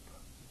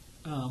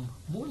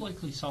 More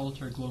likely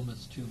solitary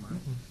glomus tumor.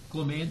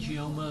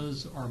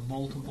 Glomangiomas are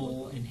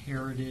multiple,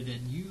 inherited,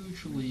 and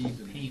usually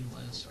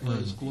painless,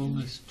 whereas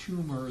glomus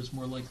tumor is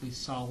more likely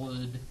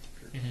solid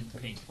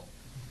and painful.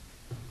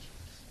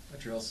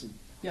 Dr. Elston,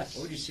 Yes.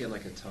 what would you see on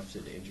like a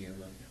tufted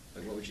angioma?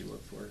 Like what would you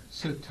look for?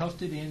 So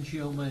tufted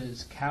angioma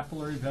is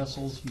capillary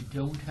vessels. You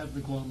don't have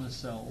the glomus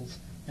cells,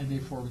 and they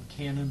form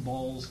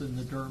cannonballs in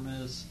the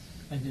dermis,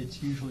 and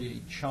it's usually a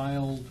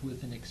child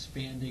with an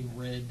expanding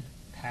red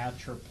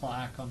patch or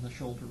plaque on the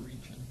shoulder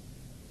region.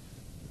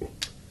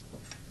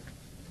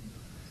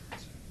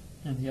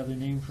 And the other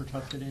name for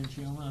tufted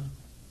angioma?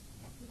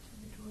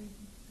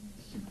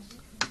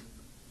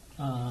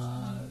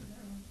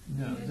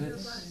 No,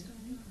 that's...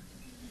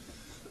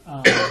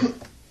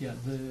 yeah,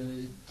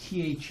 the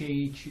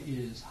THH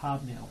is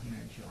hobnail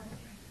hemangioma.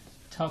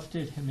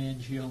 tufted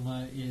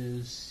hemangioma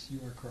is, you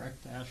are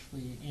correct,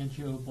 Ashley,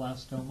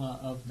 angioblastoma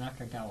of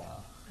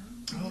Nakagawa.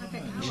 We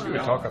were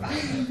talking about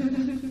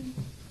that.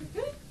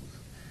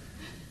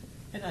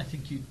 And I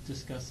think you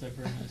discussed that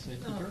very nicely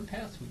at the Dirk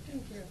Paths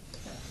weekend.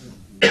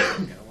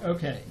 Thank you.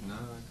 Okay. No,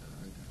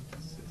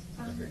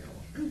 I got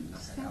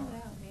Sound it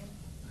out, man.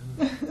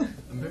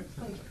 I'm very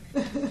excited.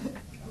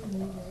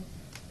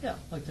 Yeah,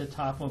 like the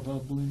top of a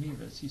blue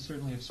nevus. You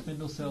certainly have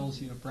spindle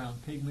cells, you have brown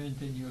pigment,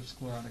 and you have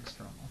sclerotic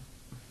stroma.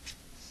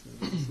 So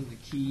these are the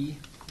key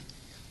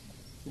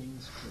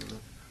things for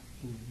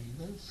blue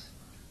nevus.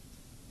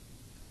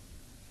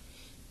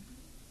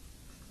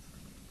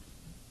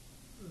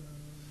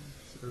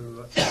 So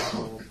that's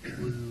all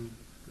blue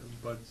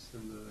buds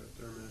in the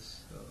dermis.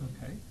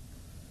 Okay.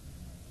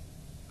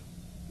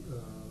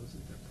 Looks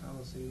like they're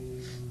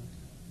palisading,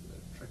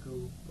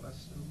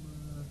 trichoblastoma.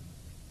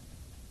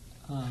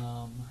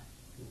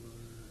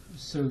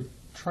 So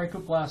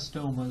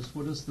trichoblastomas,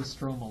 what does the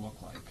stroma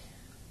look like?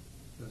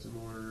 Is it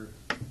more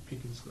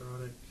pink and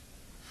sclerotic?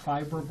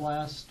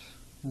 Fibroblast,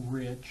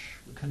 rich,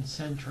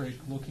 concentric,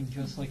 looking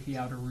just like the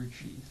outer root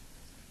sheath.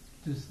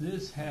 Does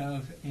this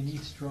have any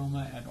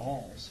stroma at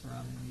all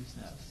surrounding these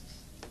nests?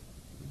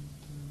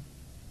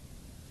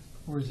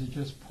 Or is it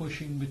just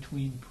pushing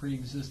between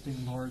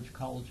pre-existing large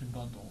collagen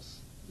bundles?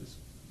 It's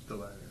the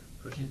latter.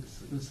 Pushing It's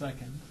between. the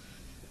second.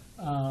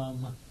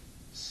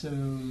 So,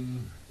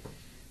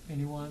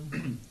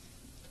 anyone?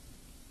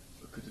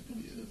 Could it be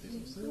a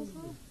basal cell?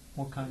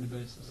 What kind of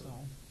basal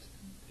cell?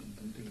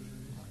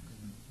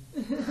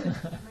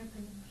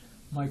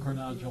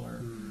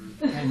 Micronodular.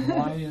 And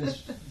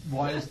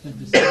why is the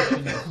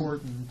distinction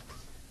important?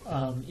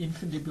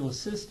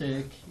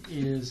 Infundibulocystic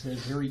is a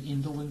very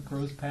indolent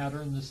growth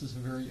pattern. This is a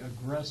very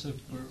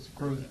aggressive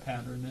growth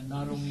pattern, and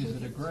not only is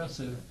it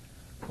aggressive,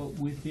 but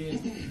with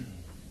it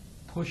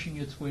pushing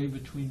its way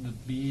between the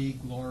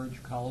big,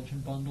 large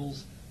collagen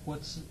bundles,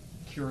 what's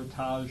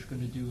curettage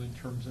going to do in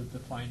terms of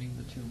defining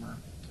the tumor?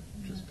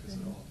 Just piss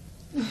it off.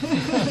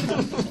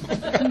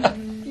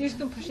 You're just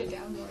gonna push it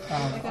down more.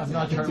 I'm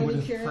not sure I would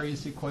have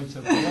phrased it quite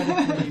so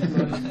poetically,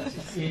 but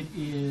it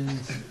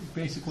is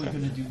basically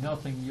going to do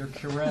nothing. Your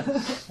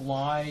curette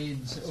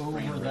slides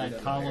over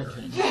that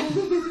collagen.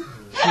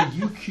 So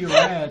you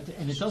curette,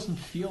 and it doesn't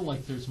feel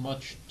like there's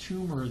much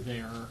tumor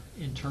there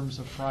in terms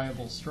of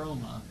friable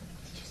stroma,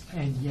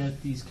 and yet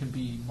these can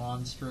be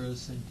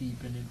monstrous and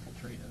deep and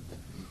infiltrative.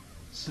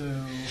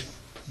 So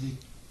the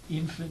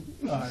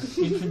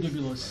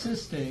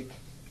infundibulocystic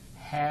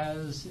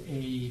has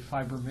a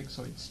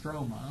fibromyxoid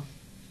stroma.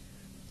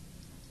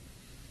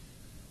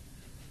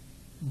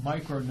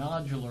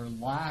 Micronodular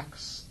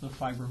lacks the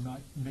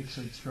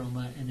fibromyxoid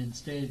stroma and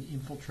instead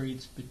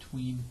infiltrates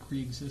between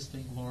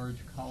pre-existing large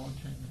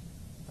collagen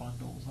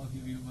bundles. I'll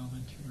give you a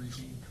moment to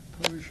regain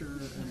composure.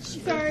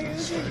 Sorry.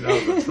 Straight out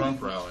of the Trump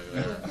rally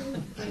there.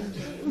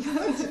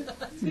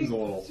 Seems a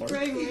little hard.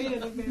 Spraying rain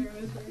in a bear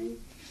was very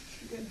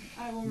good.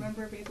 I will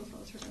remember basal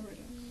cells forever.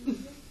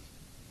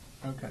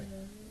 Okay.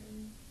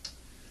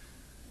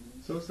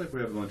 So it looks like we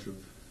have a bunch of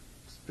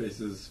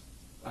spaces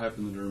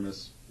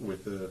hypodermis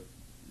with a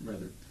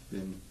rather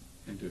thin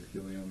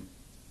endothelium.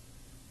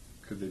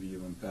 Could they be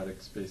lymphatic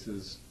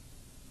spaces?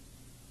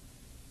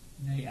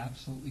 They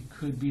absolutely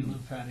could be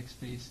lymphatic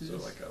spaces. So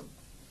like a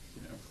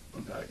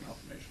lymphatic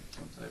malformation of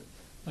some type.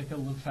 Like a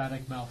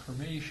lymphatic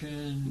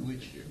malformation,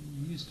 which you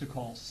used to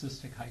call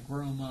cystic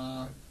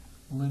hygroma,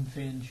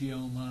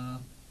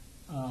 lymphangioma.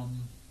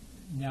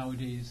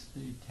 Nowadays,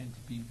 they tend to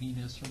be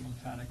venous or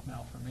lymphatic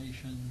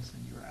malformations,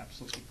 and you're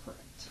absolutely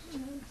correct.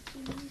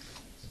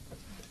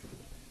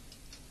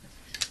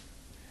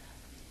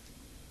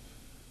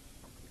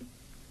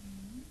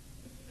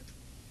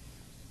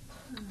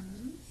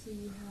 So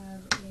you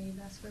have a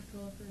vascular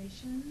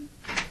proliferation.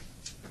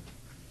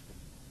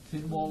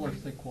 Thin wall or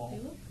thick wall?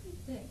 They look pretty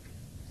thick.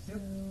 So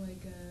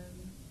like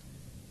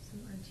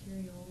some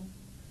arterial,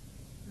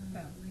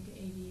 like an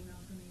AV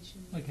malformation.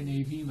 Like an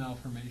AV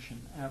malformation,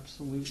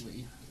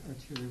 absolutely.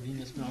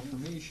 Arteriovenous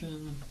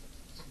malformation.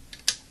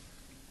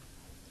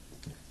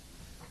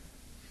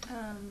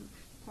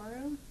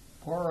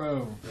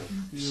 Poro.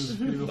 Feels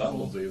beautiful. That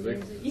was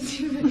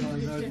easy.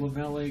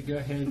 Lamellae, go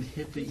ahead,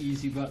 hit the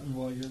easy button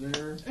while you're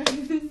there.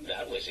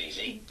 That was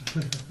easy.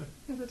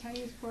 It's the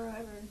tiniest poro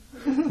ever.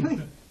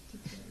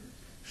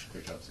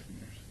 Great job, second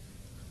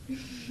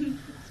years.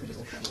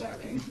 Just press that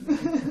ring.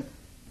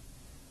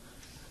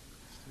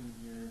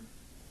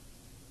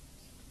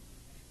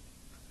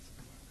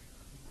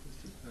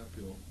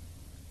 Papule.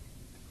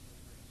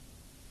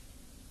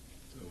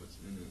 So what's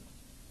in it?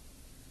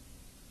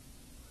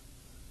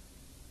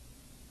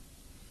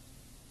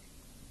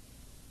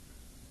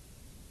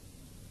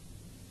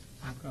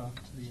 Look off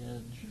to the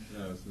edge.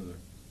 No, it's another.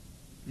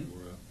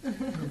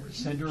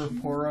 Center of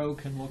poro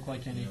can look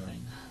like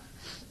anything.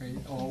 Right?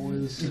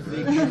 Always make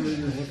sure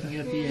you're looking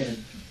at the edge.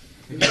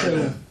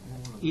 So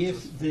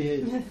if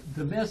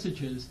the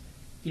message is,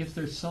 if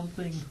there's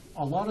something,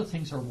 a lot of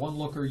things are one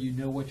looker, you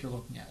know what you're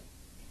looking at.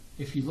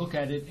 If you look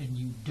at it and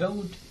you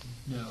don't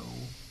know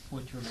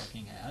what you're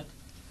looking at,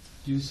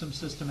 do some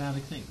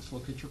systematic things.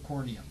 Look at your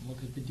corneum, look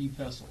at the deep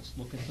vessels,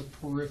 look at the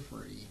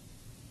periphery.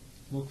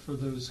 Look for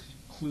those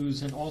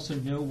clues, and also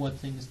know what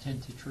things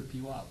tend to trip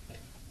you up.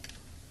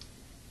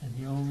 And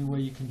the only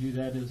way you can do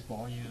that is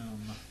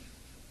volume.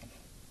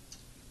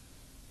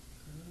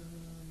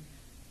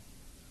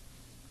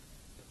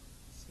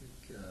 It's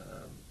like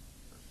a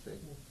thick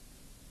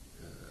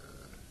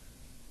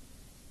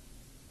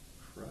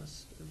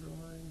crust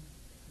overlying.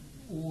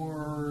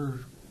 Or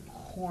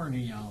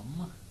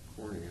corneum.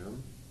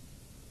 Corneum.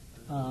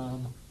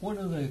 One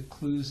of the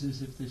clues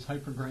is if there's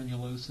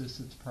hypergranulosis,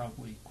 it's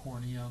probably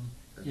corneum.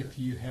 Okay. If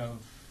you have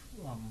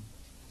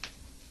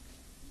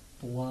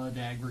blood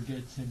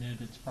aggregates in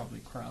it, it's probably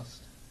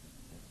crust.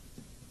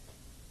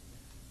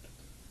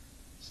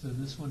 So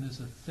this one is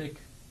a thick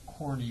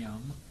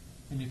corneum,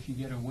 and if you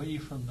get away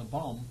from the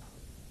bump,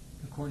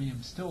 the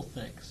corneum's still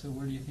thick. So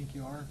where do you think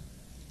you are?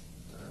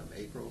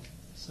 Acral.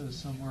 So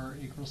somewhere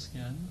acral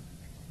skin.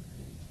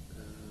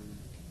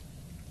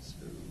 So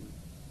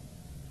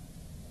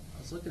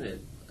I was looking at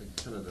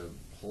kind of the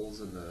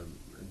holes in the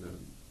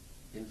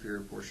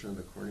inferior portion of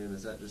the corneum.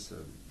 Is that just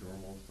a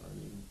normal? I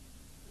mean,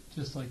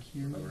 Just like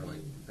here. or like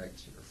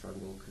bacterial or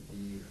fungal could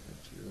be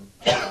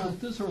bacterial.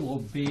 Those are a little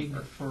big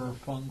for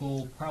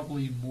fungal.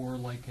 Probably more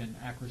like an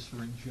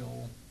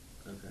acrosyringeal.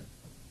 Okay.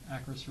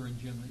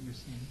 Acrosyringium that you're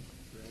seeing.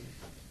 Right.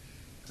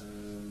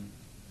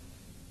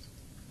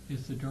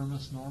 Is the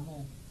dermis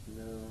normal?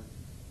 No.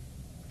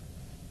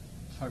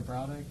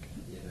 Fibrotic?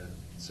 Yeah.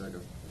 It's like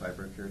a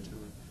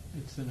fibrokeratoma.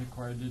 It's an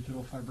acquired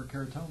digital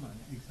fibrokeratoma,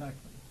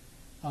 exactly.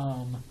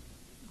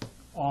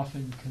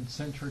 Often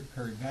concentric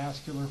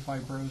perivascular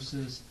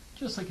fibrosis,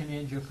 just like an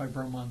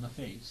angiofibroma on the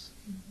face.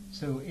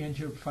 So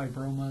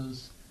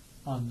angiofibromas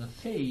on the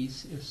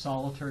face, if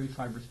solitary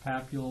fibrous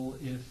papule,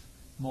 if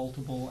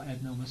multiple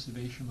adenoma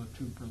sebaceum of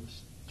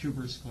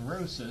tuberous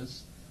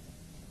sclerosis.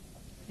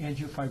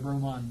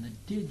 Angiofibroma on the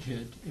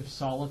digit, if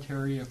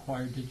solitary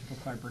acquired digital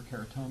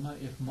fibrokeratoma,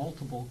 if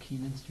multiple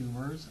Keenan's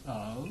tumors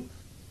of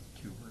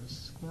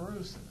tuberous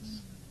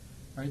sclerosis.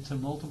 Right, so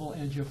multiple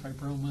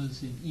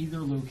angiofibromas in either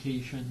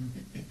location,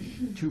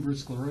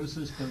 tuberous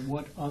sclerosis, but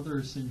what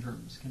other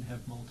syndromes can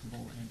have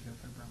multiple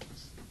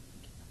angiofibromas?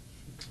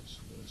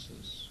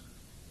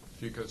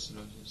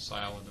 Fucosidosis,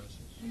 sialidosis.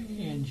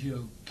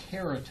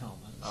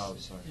 Angiokeratomas Oh,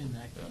 sorry. in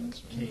that Yeah,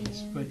 that's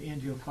case, but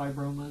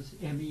angiofibromas,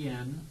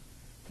 MEN,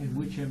 and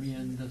which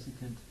MEN does it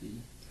tend to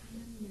be?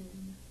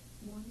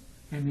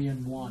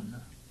 MEN1,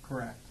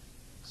 correct.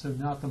 So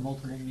not the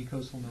multiple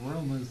mucosal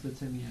neuromas,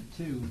 that's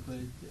MEN2, but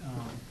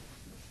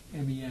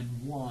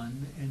MEN1,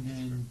 and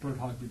then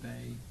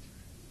Birt-Hogg-Dubé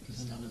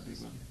is another big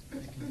one.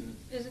 That can do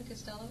it. Isn't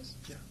Costello's?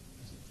 Yeah.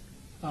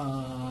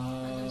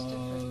 those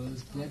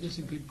different? That is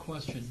a good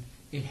question.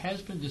 It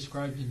has been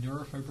described in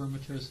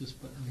neurofibromatosis,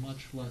 but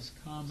much less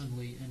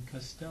commonly. And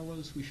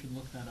Costello's, we should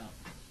look that up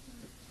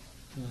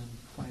and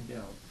find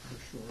out for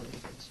sure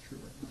if it's true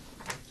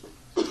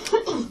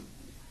or not.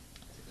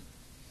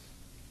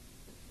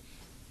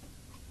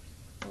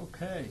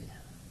 Okay.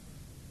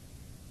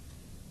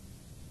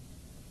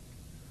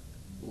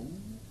 Ooh.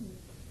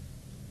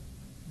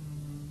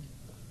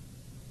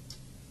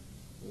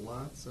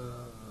 Lots of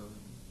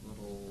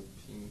little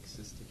pink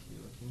cysticky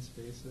looking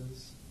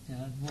spaces.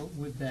 And what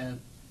would that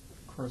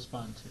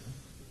correspond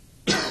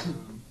to?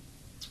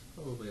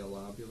 Probably a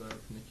lobular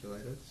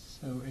paniculitis.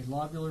 So a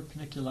lobular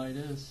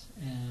paniculitis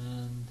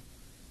and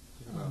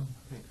Think about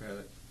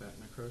pancreatic fat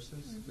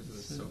necrosis because of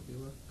the so- soapy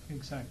look.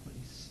 exactly.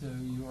 So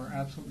you are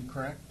absolutely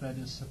correct. That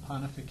is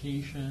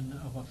saponification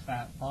of a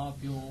fat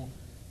lobule,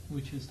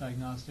 which is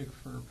diagnostic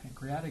for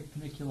pancreatic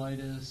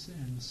paniculitis,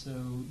 and so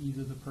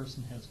either the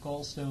person has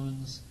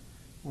gallstones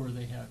or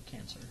they have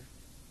cancer.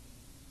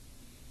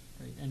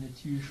 Right? And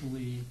it's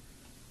usually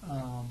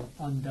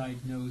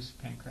undiagnosed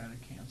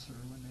pancreatic cancer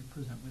when they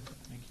present with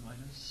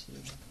paniculitis. So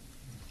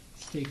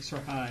stakes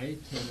are high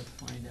to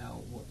find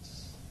out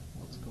what's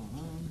going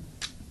on.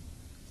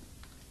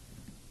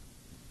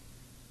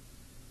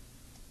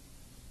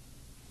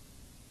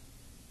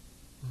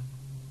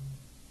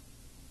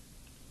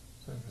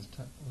 So this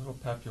little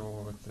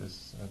papule with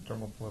this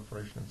dermal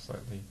proliferation of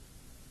slightly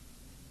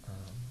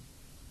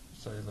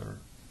cellular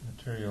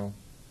material.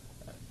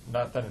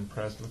 Not that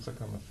impressed. Looks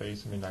like on the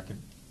face. I mean, I could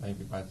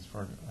maybe buy this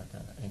for like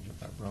an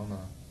angiofibroma.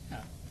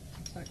 Yeah,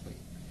 exactly.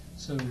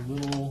 So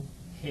little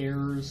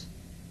hairs,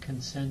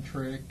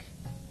 concentric,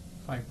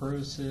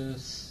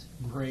 fibrosis,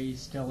 gray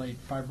stellate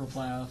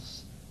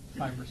fibroblasts,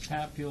 fibrous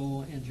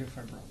papule,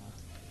 angiofibroma.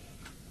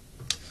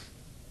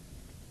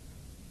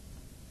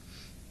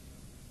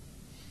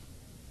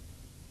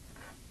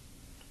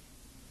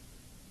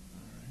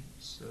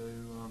 So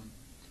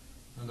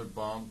another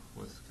bump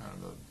with kind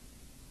of a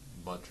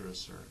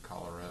buttress or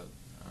collarette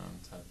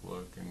type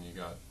look, and you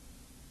got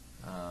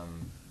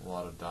a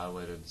lot of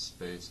dilated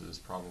spaces,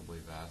 probably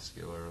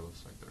vascular.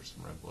 Looks like there's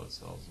some red blood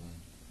cells in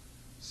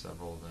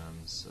several of them.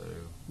 So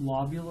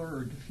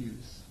Lobular or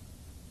diffuse?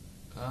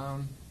 I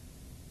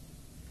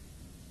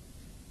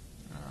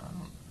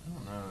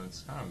don't know.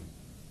 It's kind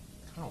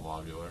of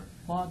lobular.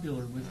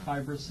 Lobular with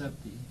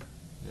fibrosepti.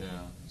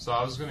 Yeah. So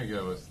I was going to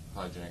go with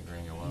hygienic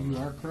granuloma. You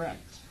are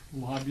correct.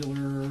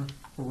 Lobular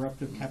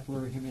eruptive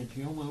capillary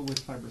hemangioma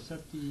with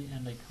fibrosepti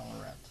and a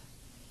collarette.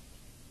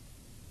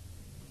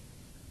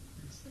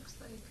 This looks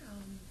like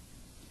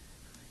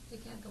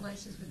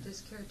acantholysis with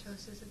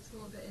dyskeratosis. It's a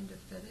little bit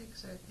endophytic,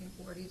 so I think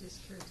warty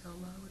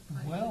dyskeratoma would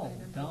probably be Well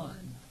number done.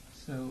 one.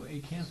 So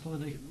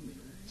acantholytic,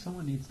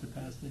 someone needs to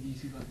pass that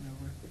easy button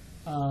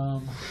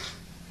over.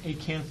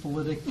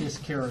 Acantholytic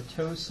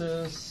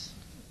dyskeratosis.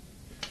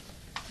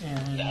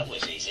 And That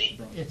was easy.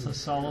 it's a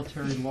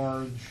solitary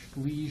large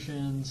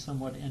lesion,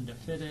 somewhat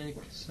endophytic,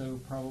 so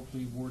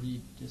probably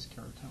warty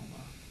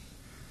dyskeratoma.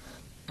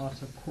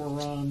 Lots of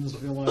corons,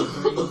 villi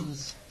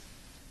grains.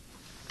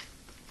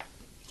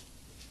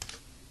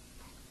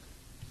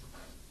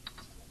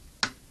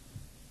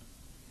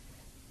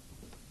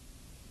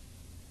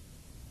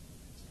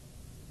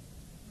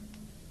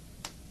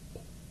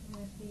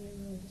 MSD, it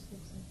really just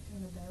looks like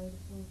kind of dilated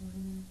pore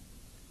liner.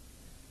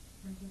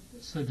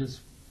 So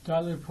does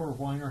dilated pore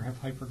Weiner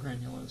have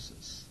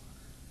hypergranulosis?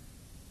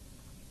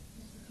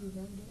 If you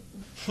rubbed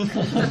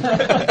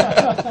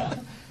it.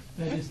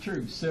 That is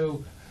true.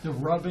 So the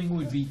rubbing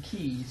would be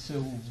key.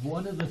 So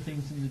one of the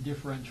things in the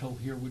differential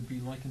here would be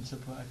lichen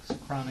simplex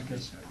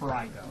chronicus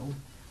prurigo.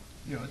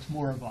 You know, it's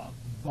more of a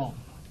bump,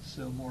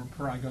 so more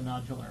prurigo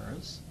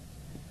nodularis.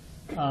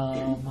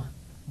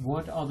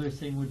 What other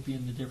thing would be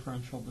in the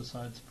differential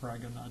besides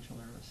prurigo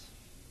nodularis?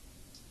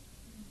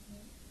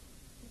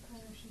 The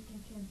kind of sheet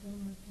and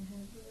canthoma can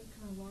have really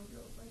kind of long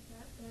growth like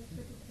that, but I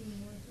expect it to be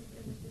more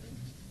endophytic.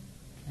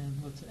 And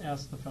let's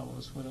ask the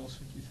fellows, what else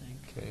would you think?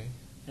 Okay.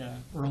 Yeah,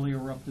 early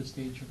eruptive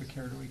stage of a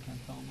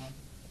keratoacanthoma,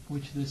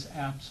 which this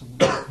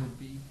absolutely could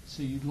be.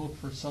 So you'd look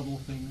for subtle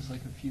things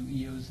like a few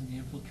eos in the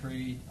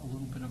infiltrate, a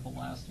little bit of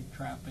elastic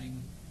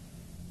trapping.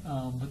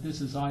 But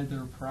this is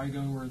either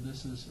prurigo or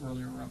this is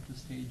early eruptive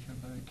stage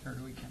of a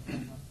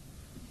keratoacanthoma.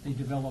 They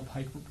develop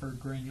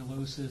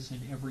hypergranulosis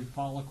in every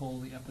follicle.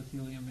 The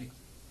epithelium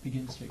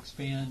begins to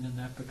expand, and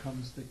that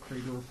becomes the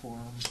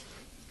crateriform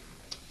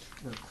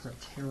or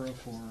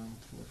crateriform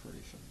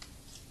proliferation.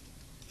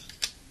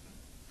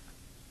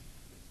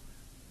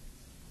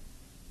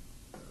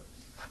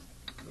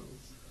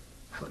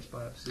 Punch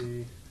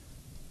biopsy.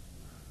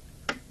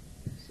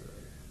 So,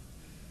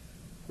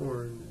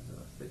 horn is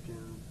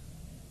thickened.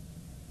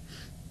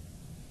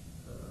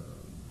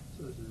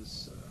 So this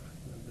is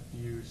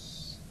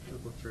diffuse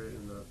infiltrate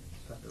in the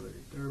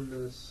papillary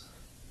dermis.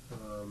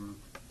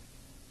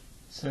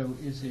 So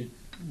is it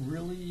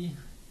really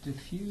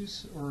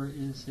diffuse or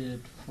is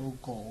it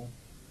focal?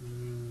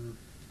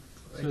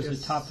 So is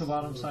it top to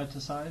bottom, side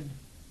to side?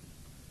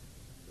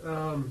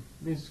 I mean,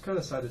 it's kind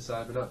of side to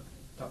side, but not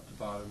top to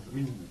bottom. I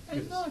mean,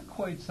 It's not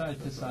quite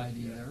side to side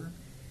either.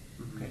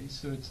 Mm-hmm. Okay,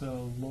 so it's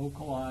a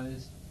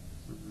localized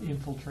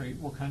infiltrate.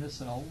 What kind of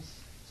cells?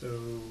 So,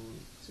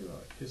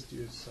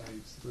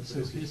 histiocytes.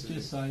 So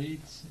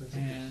histiocytes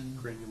and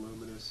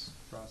granulomatous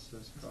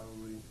process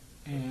probably.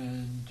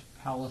 And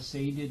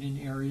palisaded in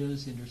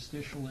areas,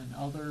 interstitial in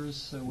others.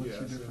 So what's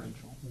your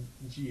differential?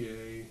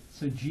 GA.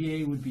 So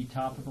GA would be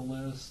top of the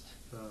list.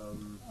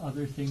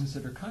 Other things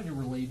that are kind of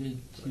related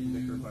to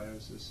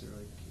necrobiosis or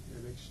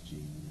like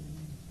NXG.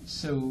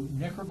 So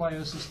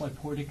necrobiosis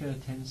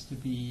lipoidica tends to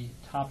be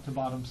top to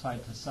bottom,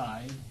 side to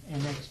side.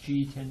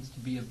 NXG tends to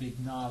be a big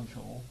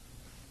nodule.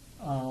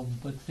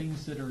 But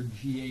things that are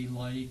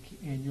GA-like,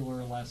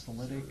 annular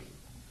elastolytic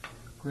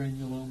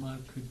granuloma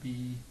could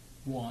be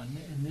one.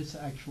 And this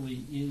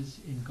actually is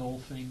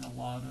engulfing a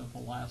lot of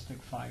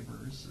elastic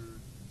fibers.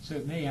 So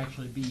it may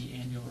actually be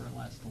annular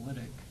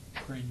elastolytic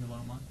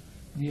granuloma.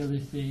 The other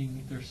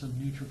thing, there's some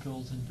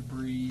neutrophils and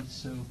debris,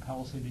 so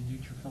palisaded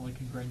neutrophilic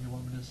and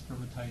granulomatous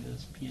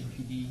dermatitis,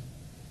 PNPD.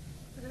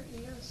 Are there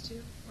EOs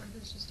too, or are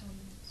those just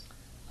dominants?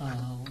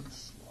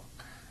 Let's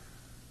look.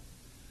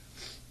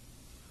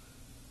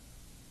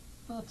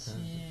 Let's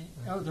see.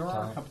 Oh, there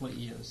are a couple of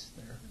EOs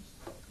there.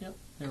 Yep,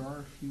 there are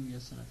a few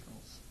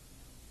eosinophils.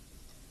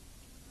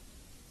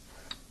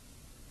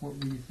 What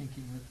were you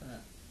thinking with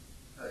that?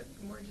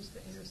 More just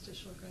the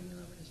interstitial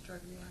granulomatous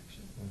drug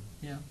reaction.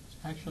 Yeah,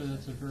 actually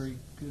that's a very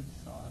good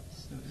thought.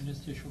 So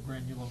interstitial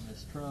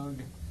granulomatous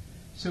drug.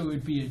 So it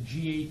would be a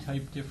GA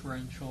type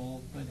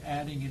differential, but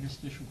adding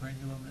interstitial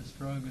granulomatous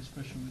drug,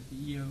 especially with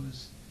the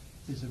EOs,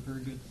 is a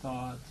very good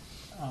thought.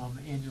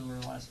 Annular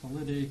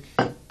elastolytic,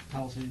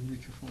 palisaded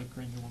neutrophilic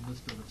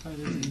granulomatous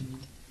dermatitis, then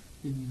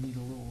you need a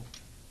little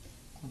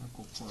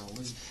clinical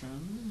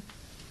correlation.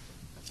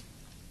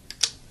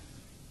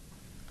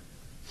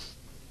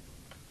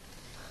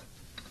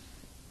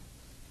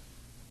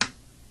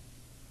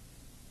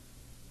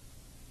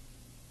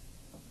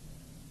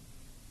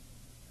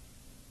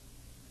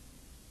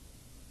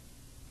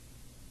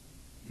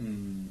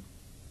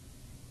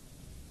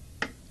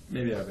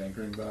 Maybe I have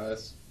anchoring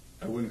bias.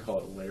 I wouldn't call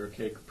it layer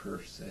cake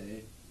per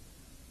se,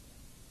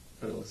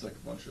 but it looks like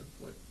a bunch of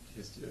like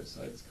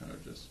histiocytes kind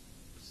of just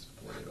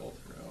splayed all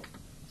throughout.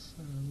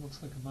 So it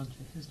looks like a bunch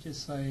of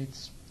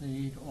histiocytes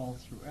splayed all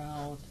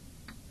throughout.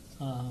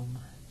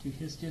 Do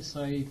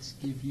histiocytes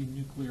give you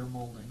nuclear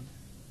molding?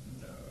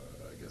 No,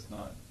 I guess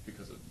not,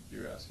 because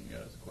you're asking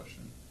it as a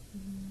question.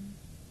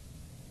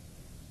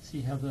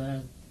 See how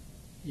that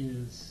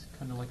is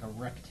kind of like a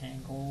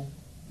rectangle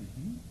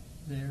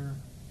there?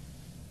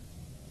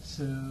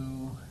 So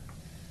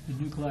the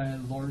nuclei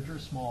large or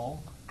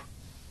small?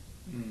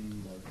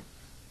 Large.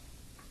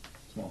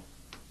 Small.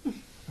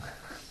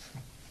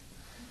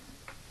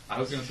 I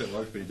was going to say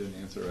large, but he didn't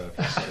answer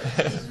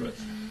after. But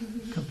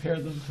Compare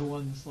them to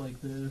ones like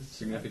this.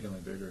 significantly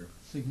bigger.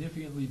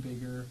 Significantly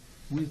bigger,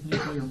 with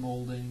nuclear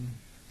molding,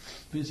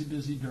 busy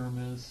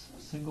dermis,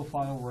 single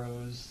file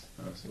rows,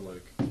 So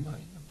like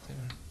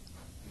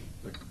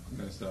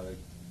metastatic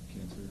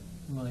cancer.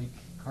 like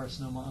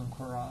carcinoma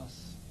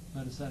uncleros,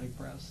 metastatic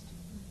breast.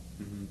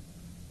 Mm-hmm.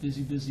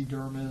 Busy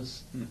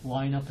dermis,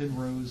 line up in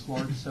rows,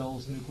 large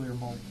cells, nuclear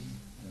molding.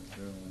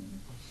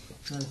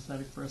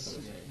 Metastatic breast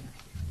today.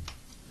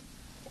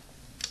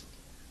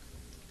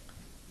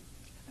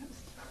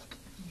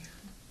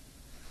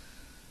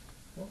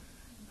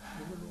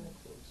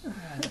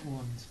 That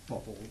one's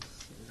bubbled,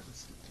 so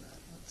let's do that.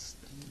 Let's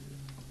do.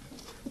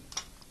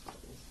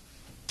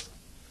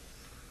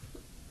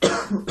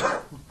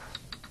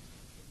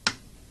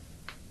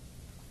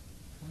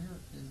 Where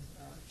is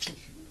our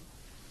tissue?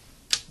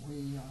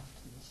 Way off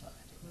to the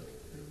side.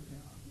 There we go.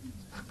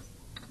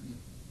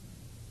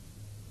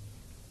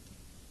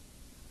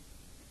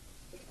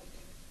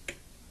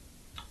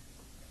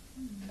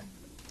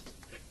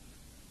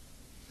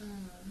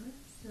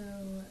 So,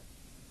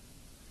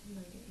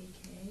 like an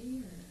AK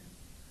or?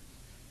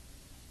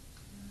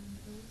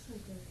 It looks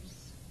like there's.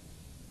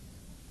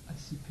 I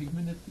see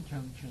pigment at the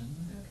junction.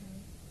 Okay.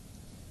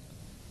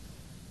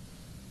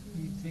 What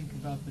do you think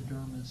about the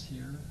dermis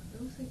here?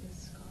 It looks like a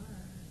scar.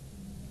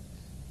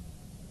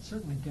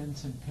 Certainly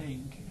dense in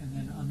pink, and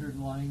then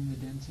underlying the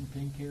dense in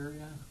pink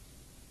area.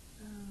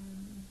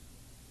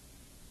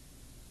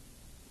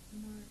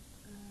 More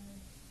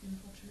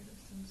infiltrate of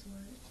some sort.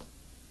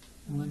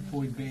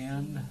 Lymphoid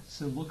band.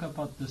 So look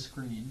up the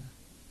screen.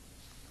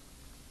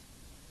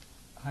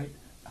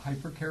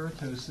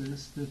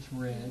 Hyperkeratosis that's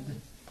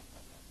red.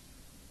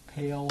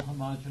 Pale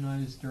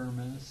homogenized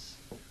dermis.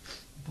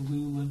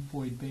 Blue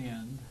lymphoid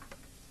band.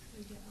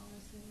 We get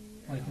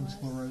LSA or Like in LS.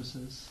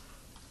 sclerosis.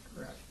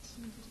 Correct.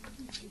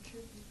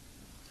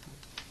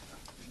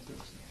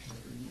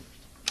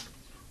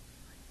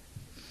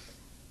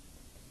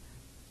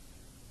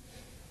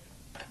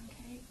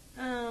 Okay.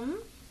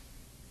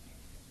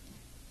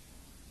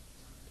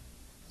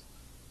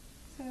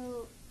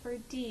 So for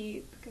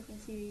deep, because I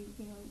see,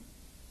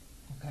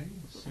 Okay.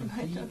 So I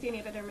don't deep. see any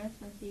epidermis,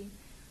 and I see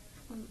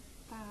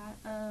that.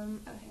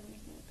 Okay,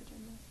 there's the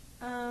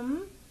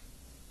epidermis.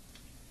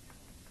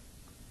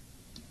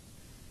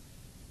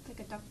 It's like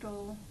a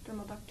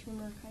dermal duct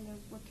tumor kind of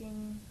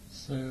looking.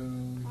 So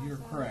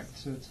you're correct.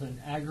 So it's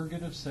an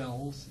aggregate of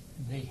cells.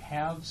 They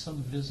have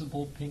some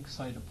visible pink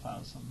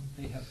cytoplasm.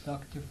 They have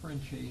duct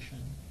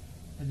differentiation,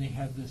 and they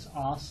have this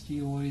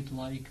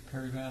osteoid-like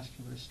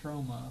perivascular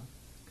stroma.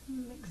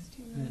 Mixed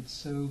tumor. And it's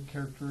so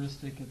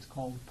characteristic, it's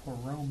called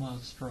poroma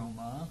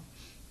stroma.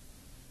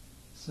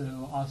 So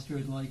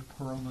osteoid-like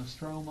poroma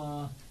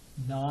stroma,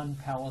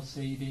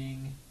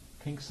 non-palisading,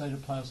 pink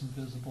cytoplasm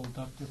visible,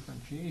 duct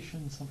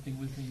differentiation, something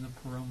within the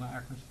poroma,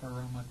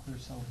 acrosporoma, clear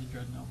cell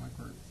hydranoma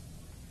group.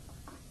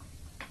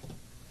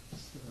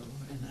 So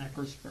an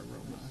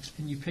acrosporoma.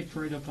 And you picked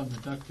right up on the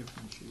duct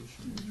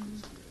differentiation, which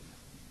was good.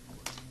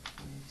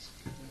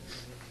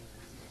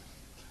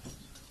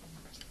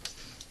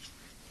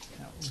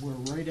 We're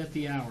right at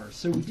the hour.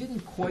 So we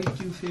didn't quite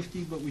do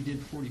 50, but we did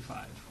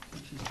 45,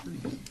 which is pretty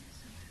good.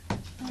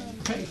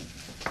 Okay.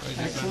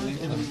 Excellent.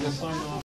 And we will sign off.